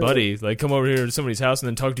about his really. buddy. Like, come over here to somebody's house and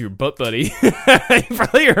then talk to your butt buddy. He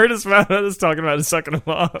probably heard us about us talking about sucking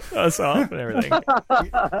us off and everything.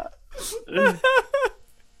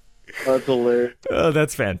 That's hilarious. Oh,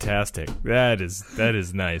 that's fantastic. That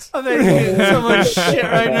is nice. Oh, they're getting so much shit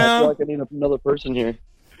right I feel now. like I need another person here.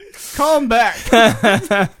 Call him back.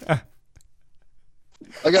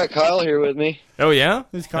 I got Kyle here with me. Oh yeah?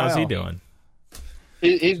 Who's How's he Kyle? doing?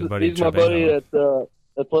 He's Your buddy my buddy Trebejo.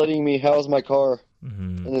 that's letting me house my car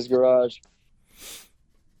Mhm. in his garage.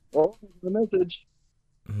 Oh, the message.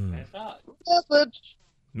 Message.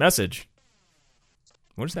 Message.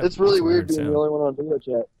 What is that? It's really That's a weird being the sound. only one on video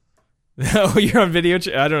chat. Oh, you're on video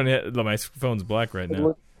chat? I don't hit, my phone's black right I'm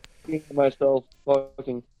now. looking at myself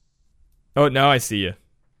talking. Oh, now I see you.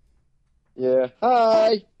 Yeah.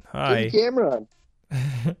 Hi. Hi. Get the camera on.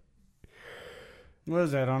 What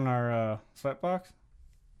is that on our sweatbox?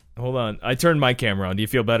 Hold on. I turned my camera on. Do you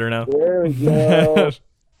feel better now? There we go.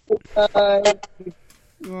 Hi.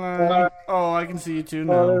 Oh, I can see you too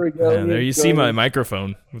Oh, there now. we go. Yeah, there you see my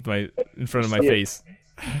microphone with in front of my Yeah. face.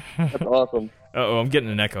 That's awesome. Oh, I'm getting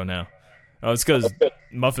an echo now. Oh, it's because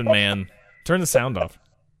Muffin Man. Turn the sound off.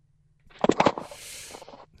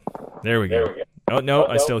 There we go. Oh no,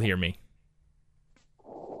 I still hear me.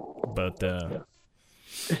 But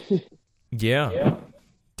yeah.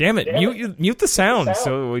 Damn it! Mute the sound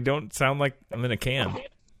so we don't sound like I'm in a can.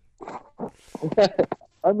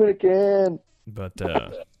 I'm in a can. But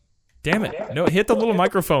damn it! No, hit the little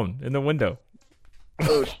microphone in the window.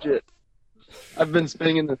 Oh shit! I've been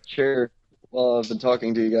spinning in the chair while I've been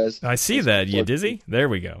talking to you guys. I see that. You dizzy? There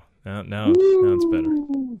we go. Now it's better.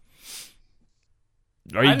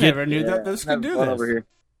 Are you I never knew that this could Having do fun this. over here.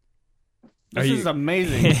 This Are you- is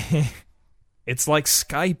amazing. It's like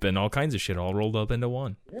Skype and all kinds of shit all rolled up into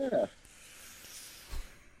one. Yeah.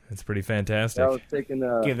 It's pretty fantastic. I was taking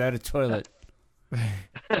Give that a toilet.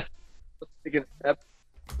 taking a step.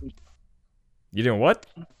 You doing what?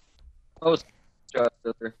 I was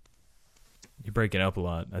there. You're breaking up a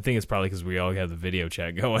lot. I think it's probably because we all have the video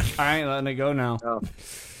chat going. I ain't letting it go now.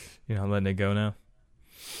 You're not letting it go now.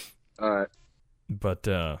 All right. But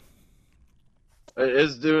I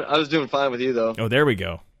was doing fine with you though. oh, there we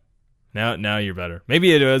go. Now you're better.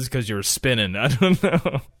 Maybe it was because you were spinning. I don't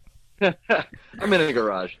know. I'm in a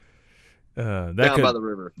garage That down by the could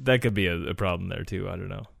river. that could be a problem there too. I don't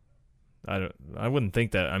know. I wouldn't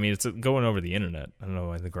think that. I mean, it's going over the internet. I don't know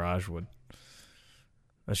why the garage would.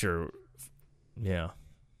 I'm sure. Yeah.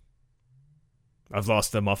 I've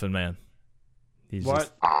lost the Muffin Man. He's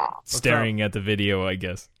What? just staring at the video, I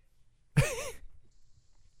guess.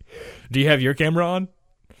 Do you have your camera on?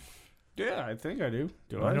 Yeah, I think I do.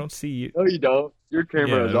 Do I I? don't see you. No, you don't. Your camera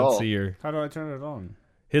Yeah, I is don't all. see your. How do I turn it on?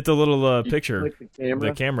 Hit the little You picture, click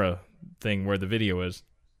the camera. thing where the video is.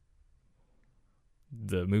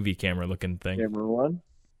 The movie camera looking thing. Camera 1,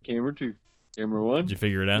 camera 2, camera 1, Did you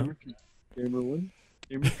figure it out? camera 2, camera 1,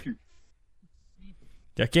 camera 2.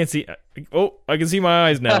 I can't see. Oh, I can see my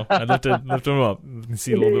eyes now. I lifted them up. You can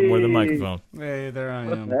see a little bit more of the microphone. Hey, there I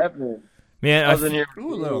What's am. happening? Man, I was in here.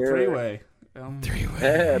 Ooh, a little three-way.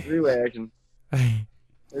 Yeah, three-way action.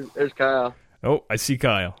 There's Kyle. Oh, I see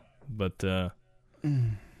Kyle, but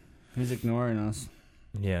He's ignoring us.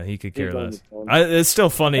 yeah, he could care He's on less. his phone. It's still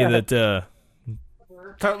funny that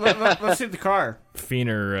Let's see the car.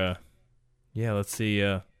 Feener. Yeah, let's see.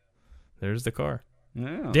 There's the car.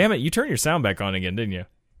 Yeah. Damn it! You turned your sound back on again, didn't you?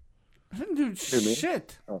 I didn't do me?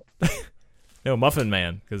 shit. No, Muffin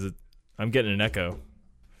Man, because I'm getting an echo.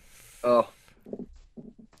 Oh,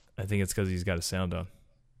 I think it's because he's got his sound on.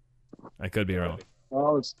 I could be wrong. I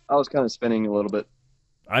was kind of spinning a little bit.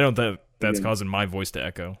 I don't think that's Yeah. causing my voice to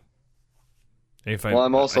echo. If Well,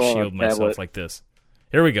 I'm also I on a shield myself tablet. like this.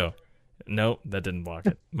 Here we go. No, that didn't block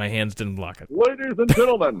it. My hands didn't block it. Ladies and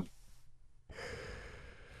gentlemen.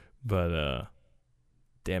 But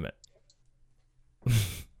damn it.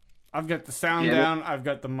 I've got the sound Yeah, down. I've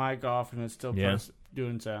got the mic off, and it's still Yeah.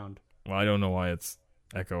 doing sound Well, I don't know why it's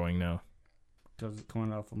echoing now. because it's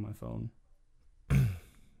coming off of my phone.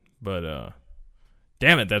 But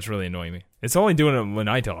damn it, that's really annoying me. It's only doing it when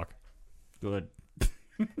I talk. Good.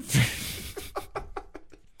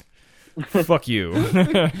 Fuck you.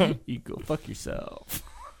 You go fuck yourself.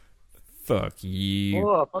 Fuck you.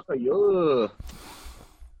 Oh, fuck you.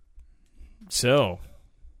 So,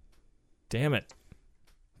 damn it.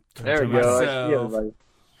 There we go. I see Myself.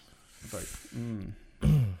 everybody.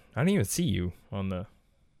 I don't even see you on the.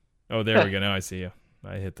 Oh, there we go. Now I see you.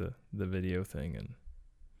 I hit the video thing and.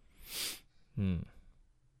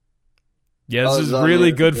 Yeah, this Oh, is it's on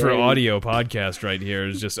really the good for screen. audio podcast right here.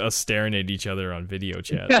 It's just us staring at each other on video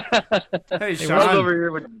chat. Hey, I was Sean. over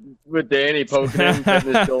here with Danny poking him,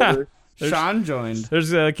 patting his shoulder. Sean joined.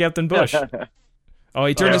 There's Captain Bush. Oh,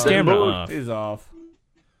 he turned his Captain camera Bush. off. He's off.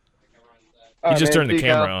 He just turned the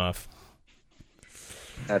camera off.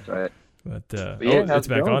 That's right. But yeah, oh, how's it's it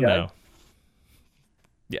back going, on guys? now.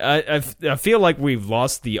 Yeah, I feel like we've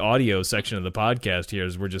lost the audio section of the podcast here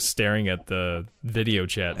as we're just staring at the video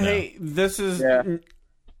chat now. Hey, this is Yeah.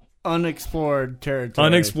 unexplored territory.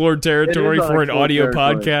 Unexplored territory It is for an unexplored audio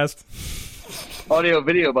territory. podcast. Audio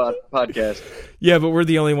video podcast. Yeah, but we're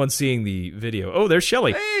the only ones seeing the video. Oh, there's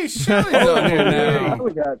Shelly. Hey, Shelly's on here now.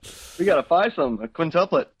 we got a fivesome, a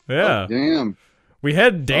quintuplet. Yeah, Damn. we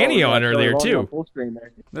had Danny Oh, on yeah, earlier so long on too. full screen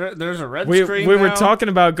there. There's a red We screen were now. talking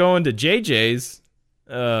about going to JJ's.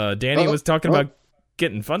 Danny Oh, was talking oh. about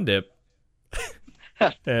getting Fun Dip.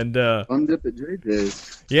 And Fun dip at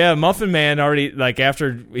JJ's. yeah, Muffin Man already, like,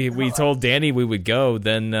 after we told Danny we would go,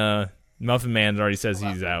 then Muffin Man already says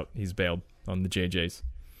he's out. He's bailed on the JJ's.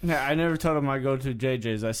 Yeah, I never told him I go to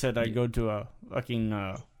JJ's. I said I go to a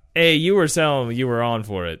fucking. Hey, you were selling, you were on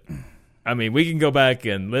for it. I mean, we can go back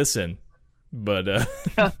and listen, but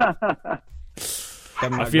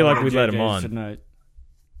I feel like we let him on. tonight.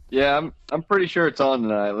 Yeah, I'm pretty sure it's on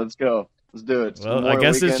tonight. Let's go. Let's do it. Well, I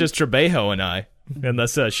guess it's just Trebejo and I,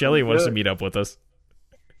 unless Shelly wants to meet up with us.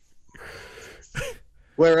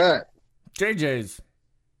 Where at? JJ's.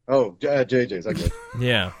 Oh, JJ's. Okay.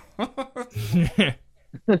 Yeah.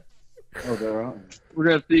 Oh, they're on. We're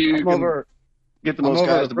gonna see you I'm can over. get the I'm most over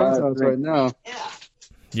guys at to a buy friend's a house drink. right now.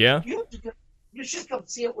 Yeah? You should come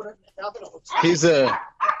see it when it looks.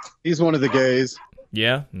 He's one of the gays.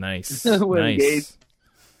 Yeah? Nice. One of the Nice. gays.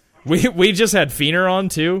 We just had Feener on,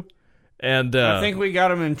 too. And I think we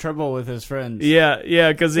got him in trouble with his friends.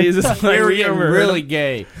 yeah, because he's just like, They were we getting overheard really him.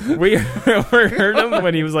 gay. We heard him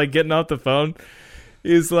when he was like getting off the phone.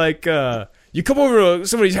 He's like, you come over to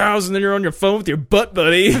somebody's house and then you're on your phone with your butt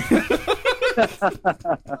buddy.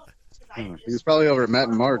 He was probably over at Matt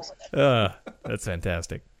and Mark's. That's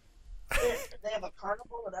fantastic. They have a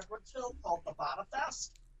carnival in Edwardsville called the Bada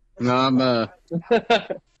Fest. No, I'm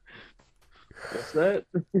What's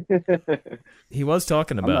that? He was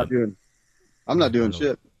talking I'm about, not doing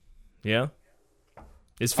shit. yeah.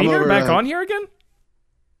 Is I'm Feener over, back on here again?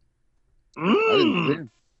 I didn't see him.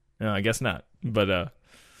 No, I guess not. But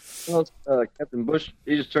Well, Captain Bush,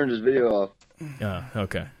 he just turned his video off.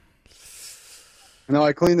 okay, No,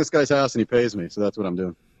 I clean this guy's house and he pays me, so that's what I'm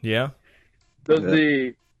doing. yeah.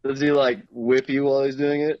 Does he like whip you while he's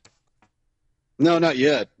doing it? No, not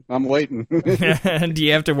yet. I'm waiting. Do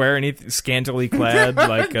you have to wear any scantily clad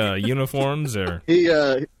like uniforms or?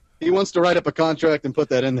 He wants to write up a contract and put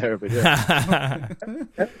that in there, but yeah,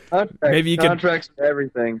 Maybe you could- contracts and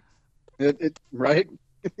everything. right.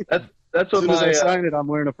 That's As what soon as I my sign it, I'm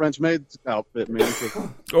wearing a French maid outfit, man.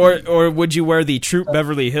 Or would you wear the Troop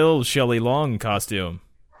Beverly Hills Shelley Long costume?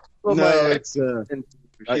 well, No, my it's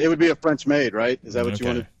it would be a French maid, right? Is that what you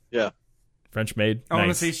Okay. wanted? Yeah. French maid. I want to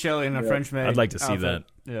Nice. see Shelly in a French maid. I'd like to see outfit.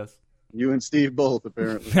 Yes. You and Steve both,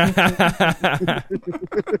 apparently.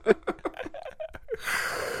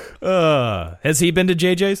 Has he been to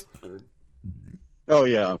JJ's? Oh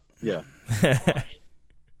yeah.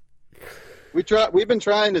 We've been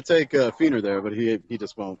trying to take Feener there, but he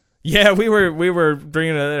just won't. Yeah, we were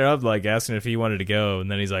bringing it up, like asking if he wanted to go,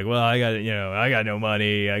 and then he's like, "Well, I got no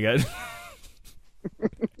money. I got."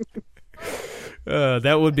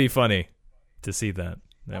 That would be funny to see that.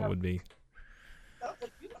 That would be.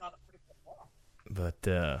 But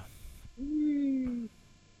oh,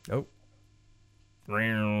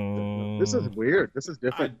 This is weird. This is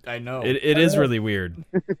different. I know. it is really weird.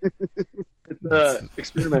 It's an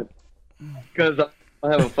experiment because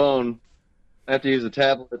I have a phone. I have to use a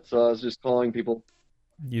tablet, so I was just calling people.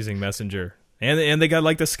 Using Messenger. And they got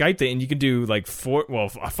like the Skype thing, and you can do like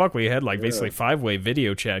we had like basically 5-way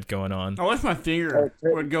video chat going on. I wish my finger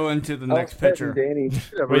would go into the next picture. Danny.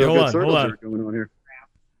 Wait, hold on. Going on here.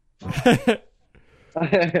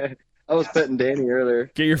 I was petting Danny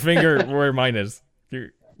earlier. Get your finger where mine is.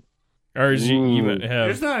 Or is you even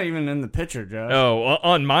have? It's not even in the picture, Josh. Oh,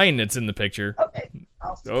 on mine it's in the picture. Put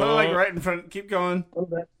it like right in front. Keep going.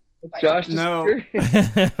 Josh, No.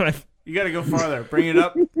 You got to go farther. Bring it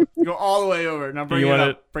up. Go all the way over. Now bring You it want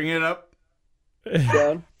up. Bring it up.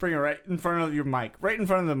 down. Bring it right in front of your mic. Right in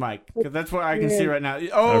front of the mic. Because that's what I can see right now.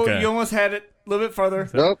 Oh, Okay. you almost had it. A little bit farther.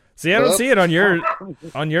 Nope. See, I don't Nope. see it on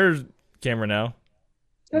your camera now.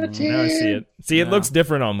 Now I see it. See, it looks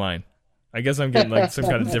different on mine. I guess I'm getting like some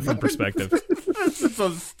kind of different perspective. This is so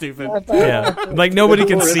stupid. Yeah, like nobody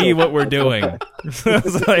can see what we're doing.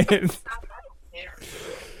 It's like-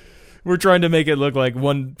 we're trying to make it look like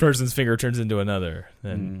one person's finger turns into another,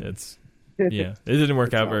 and it didn't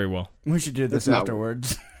work out very well. We should do this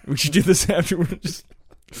afterwards. We should do this afterwards.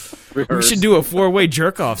 We Rehearse. should do a 4-way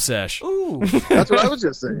jerk-off sesh. Ooh. That's what I was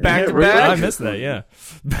just saying. Back to I back. missed that, yeah.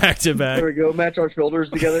 Back to back. There we go. Match our shoulders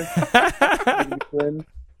together.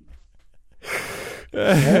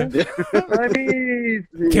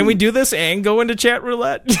 Can we do this and go into chat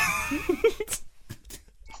roulette?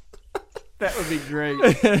 That would be great.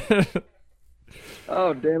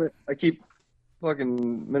 Oh, damn it. I keep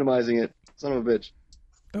fucking minimizing it. Son of a bitch.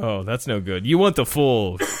 Oh, that's no good. You want the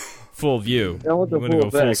full view. I want the you want to full go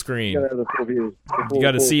full effect. screen. You gotta have the full view. You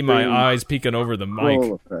got to Full see my screen. eyes peeking over the mic.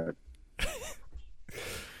 Full effect.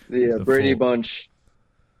 The Brady full- Bunch.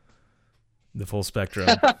 The full spectrum.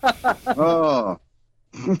 Oh,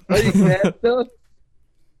 Oh, you can stuff?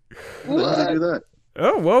 when did you do that?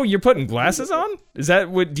 Oh, whoa! You're putting glasses on? Is that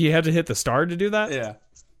what? Do you have to hit the star to do that? Yeah.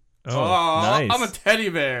 Oh, nice. I'm a teddy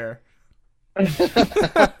bear. I'm a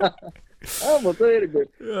teddy bear.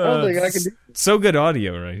 I don't think I can do So good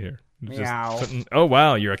audio right here. Just Meow. oh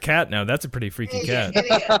wow, you're a cat now. That's a pretty freaky cat.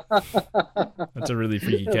 That's a really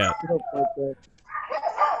freaky cat. stuff like that.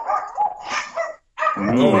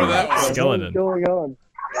 Oh, where that was. What's skeleton. going on?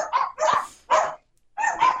 This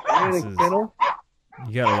Anything, is- Kennel?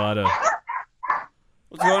 You got a lot of.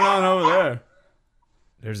 What's going on over there?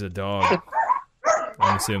 There's a dog.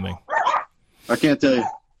 I'm assuming. I can't tell you.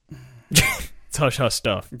 It's hush hush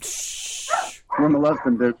stuff. We're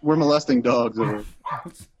molesting dogs over.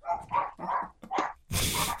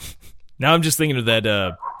 Now I'm just thinking of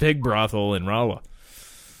that pig brothel in Rolla.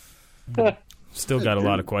 Still got a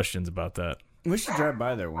lot of questions about that. We should drive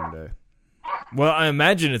by there one day. Well, I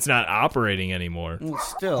imagine it's not operating anymore. Well,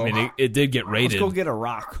 still. I mean, it did get let's raided. go get a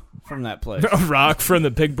rock from that place. A rock from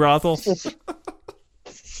the pig brothel. Hey,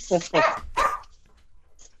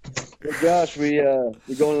 Josh, we going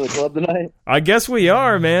to the club tonight? I guess we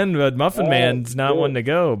are, man. But Muffin Oh, Man's not good. one to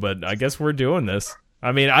go. But I guess we're doing this.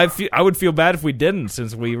 I mean, I would feel bad if we didn't,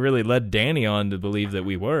 since we really led Danny on to believe that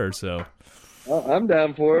we were. So, I'm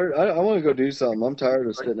down for it. I want to go do something. I'm tired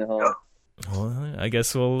of sitting at home. well, I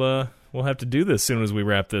guess we'll have to do this as soon as we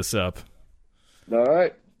wrap this up. All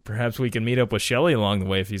right. Perhaps we can meet up with Shelly along the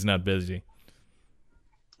way if he's not busy.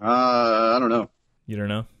 I don't know. You don't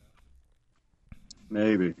know?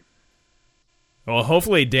 Maybe. Well,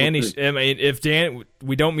 hopefully Danny. I mean, if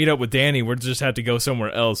we don't meet up with Danny, we'll just have to go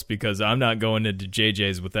somewhere else because I'm not going into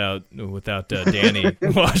JJ's without Danny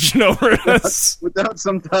watching over us. Without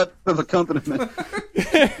some type of accompaniment. We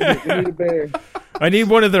need a bear. I need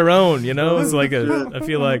one of their own. You know, it's like I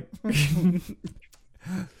feel like. You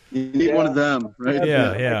need one of them, right?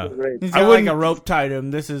 Yeah. Great. He's I got like wouldn't- a rope tied to him.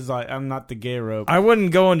 This is like, I'm not the gay rope. I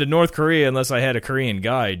wouldn't go into North Korea unless I had a Korean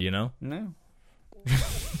guide. You know. No.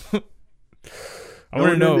 I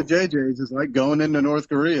want to know. Going into JJ's is like going into North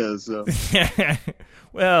Korea. So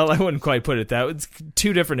Well, I wouldn't quite put it that. It's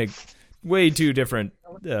way two different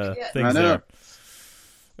things I know. there.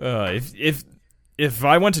 If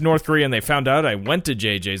I went to North Korea and they found out I went to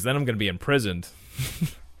JJ's, then I'm going to be imprisoned.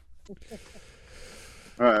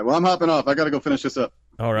 All right. Well, I'm hopping off. I got to go finish this up.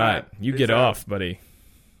 All right. You get off, buddy.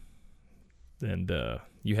 And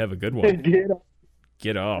you have a good one.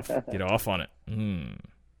 Get off. Get off on it.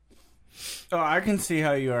 Oh, I can see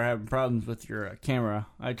how you are having problems with your camera.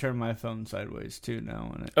 I turn my phone sideways too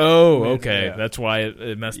now. And okay. Yeah. That's why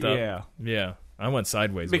it messed up. Yeah. I went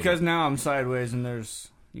sideways. Because now I'm sideways and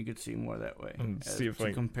you could see more that way. See if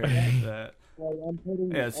I compare to that.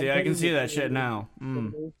 I can see that shit now.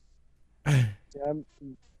 Yeah,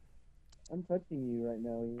 I'm touching you right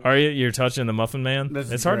now. Are you? You're touching the Muffin Man?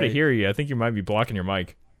 It's hard to hear you. I think you might be blocking your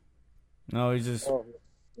mic. No, he's just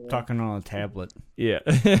talking on a tablet. Yeah.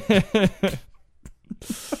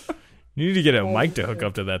 You need to get a mic to hook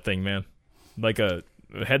up to that thing, man. Like a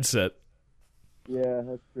headset. Yeah,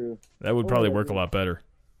 that's true. That would probably work a lot better.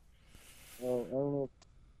 Oh, I don't know.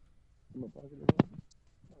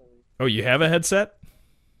 Oh, you have a headset?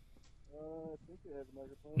 I think it has a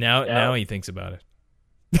microphone. Now he thinks about it.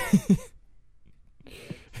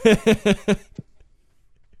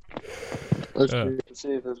 Let's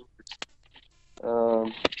see if this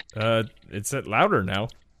works. It's louder now.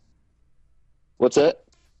 What's that?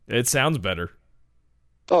 It sounds better.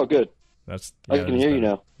 Oh, good. I can hear you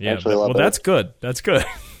now. Yeah, actually, well, that's good. That's good.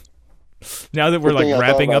 Now that we're like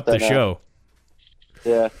wrapping up the show.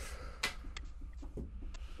 Yeah.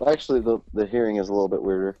 Actually, the hearing is a little bit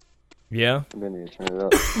weirder. Yeah? I'm going to turn it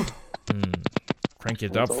up. Crank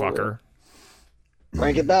it up, fucker.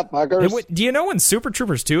 Crank it up, fuckers. Hey, do you know when Super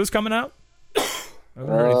Troopers 2 is coming out? I haven't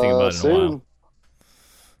heard anything about it in a while.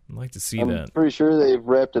 I'd like to see that. I'm pretty sure they've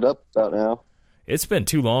wrapped it up about now. It's been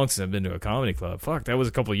too long since I've been to a comedy club. Fuck, that was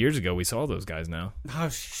a couple of years ago. We saw those guys now. Oh,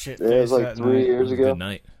 shit. Yeah, it was like 3 years ago. Good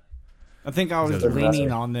night. I think I was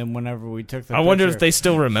leaning on them whenever we took the picture. I wonder if they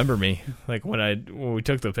still remember me. Like when we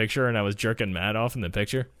took the picture and I was jerking Matt off in the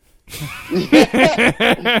picture.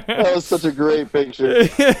 That was such a great picture.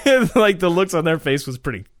 Like the looks on their face was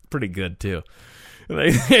pretty good too.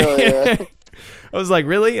 Like, oh, yeah. I was like,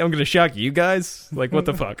 really? I'm gonna shock you guys? Like, what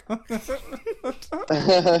the fuck?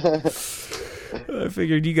 I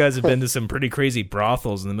figured you guys have been to some pretty crazy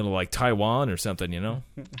brothels in the middle of like Taiwan or something, you know?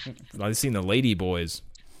 I've seen the Lady Boys.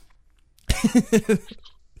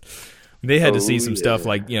 They had to see some stuff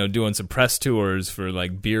like, you know, doing some press tours for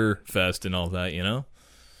like Beer Fest and all that, you know?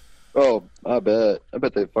 Oh, I bet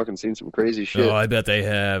they've fucking seen some crazy shit. Oh, I bet they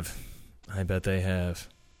have. I would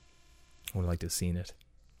like to have seen it.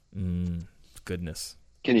 Goodness.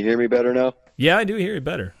 Can you hear me better now? Yeah, I do hear you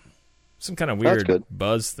better. Some kind of weird good.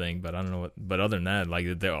 buzz thing, but I don't know what. But other than that,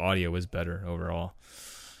 like the audio was better overall.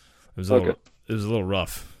 It was a little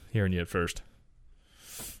rough hearing you at first.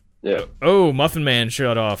 Yeah. Oh, Muffin Man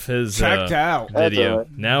shut off his checked out video.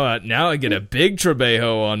 Right. Now I get a big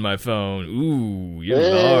Trebejo on my phone. Ooh, you're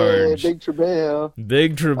hey, large. Big Trebejo.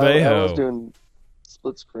 Big Trebejo. I was doing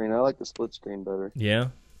split screen. I like the split screen better. Yeah.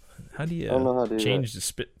 How do you I don't know how to change the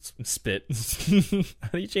spit? How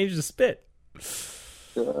do you change the spit?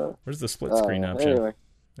 Where's the split screen option? Anyway.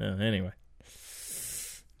 Anyway. I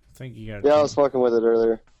think you got. Yeah, I was fucking with it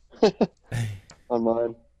earlier on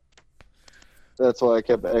mine. That's why I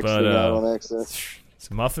kept exiting out on accident.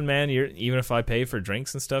 So Muffin Man, even if I pay for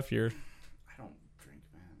drinks and stuff, I don't drink,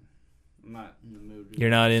 man. I'm not in the mood. You're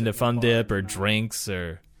not into Fun Dip or drinks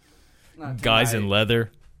or guys in leather?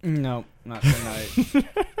 No, not tonight.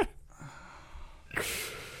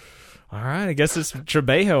 All right, I guess it's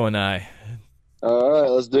Trebejo and I. All right,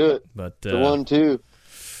 let's do it. But the 1-2.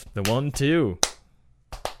 The 1-2.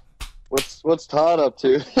 What's Todd up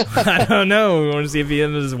to? I don't know. We want to see if he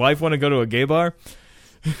and his wife want to go to a gay bar.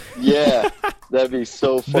 Yeah, that'd be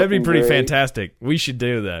so fucking That'd be pretty great. fantastic. We should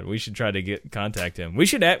do that. We should try to contact him. We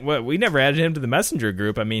should we never added him to the Messenger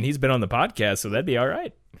group. I mean, he's been on the podcast, so that'd be all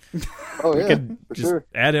right. Oh yeah, we could for just sure.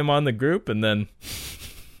 add him on the group and then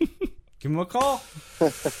give him a call.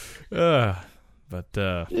 Yeah,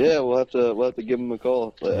 we'll have to give him a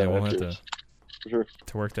call. Yeah, we'll have to. For sure.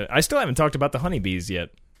 To work that. I still haven't talked about the honeybees yet.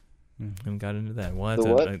 Haven't got into that. We'll have The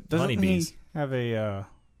to, what? Doesn't honeybees. he have a?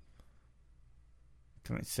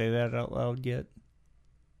 Can I say that out loud yet?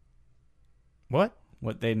 What?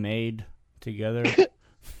 What they made together?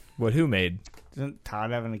 What? Who made? Isn't Todd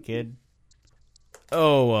having a kid?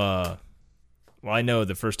 Oh, well, I know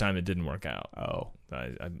the first time it didn't work out. Oh,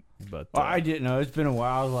 but I didn't know. It's been a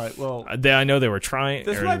while. I was like, well, I know they were trying.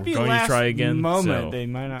 This or might be going last to try again. moment. So. They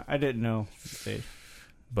might not. I didn't know. If they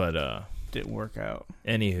didn't work out.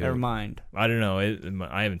 Anywho, never mind. I don't know.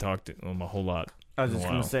 I haven't talked to them a whole lot. I was just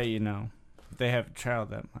gonna say, if they have a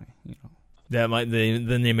child, that might,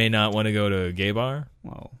 Then they may not want to go to a gay bar.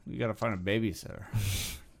 Well, you got to find a babysitter.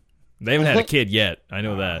 They haven't had a kid yet. I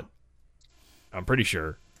know that. I'm pretty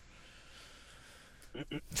sure.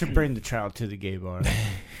 To bring the child to the gay bar.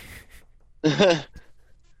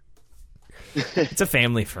 It's a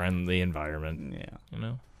family-friendly environment. Yeah. You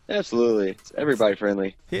know? Absolutely. It's everybody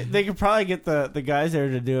friendly. They could probably get the guys there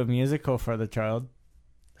to do a musical for the child.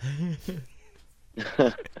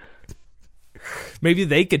 Maybe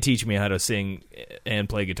they could teach me how to sing and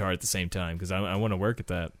play guitar at the same time, because I want to work at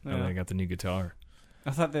that. Yeah. I got the new guitar.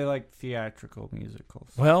 I thought they liked theatrical musicals.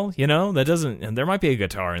 Well, you know, that doesn't... And there might be a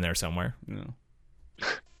guitar in there somewhere. No.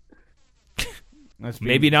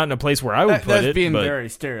 Maybe not in a place where I would put that's it. being but, very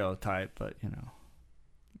stereotyped, but you know.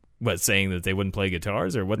 What, saying that they wouldn't play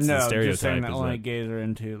guitars, or what's No, the stereotype? just saying that Is only that gays are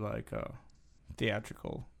into like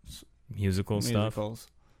theatrical musical stuff? musicals.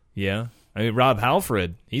 Yeah. I mean, Rob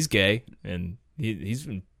Halford, he's gay, and he's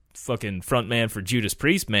been fucking front man for Judas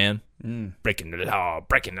Priest, man. Breaking the law,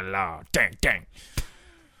 dang, dang.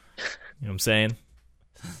 You know what I'm saying?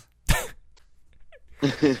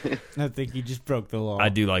 I think he just broke the law. I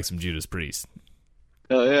do like some Judas Priest.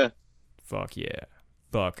 Oh, yeah. Fuck yeah.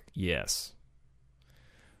 Fuck yes.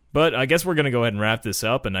 But I guess we're going to go ahead and wrap this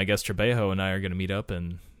up, and I guess Trebejo and I are going to meet up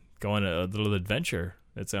and go on a little adventure,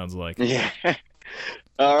 it sounds like. Yeah.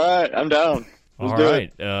 All right. I'm down. Let's All do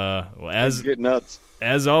right. it. Well, Let's get nuts.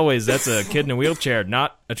 as always, that's a kid in a wheelchair,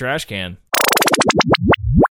 not a trash can.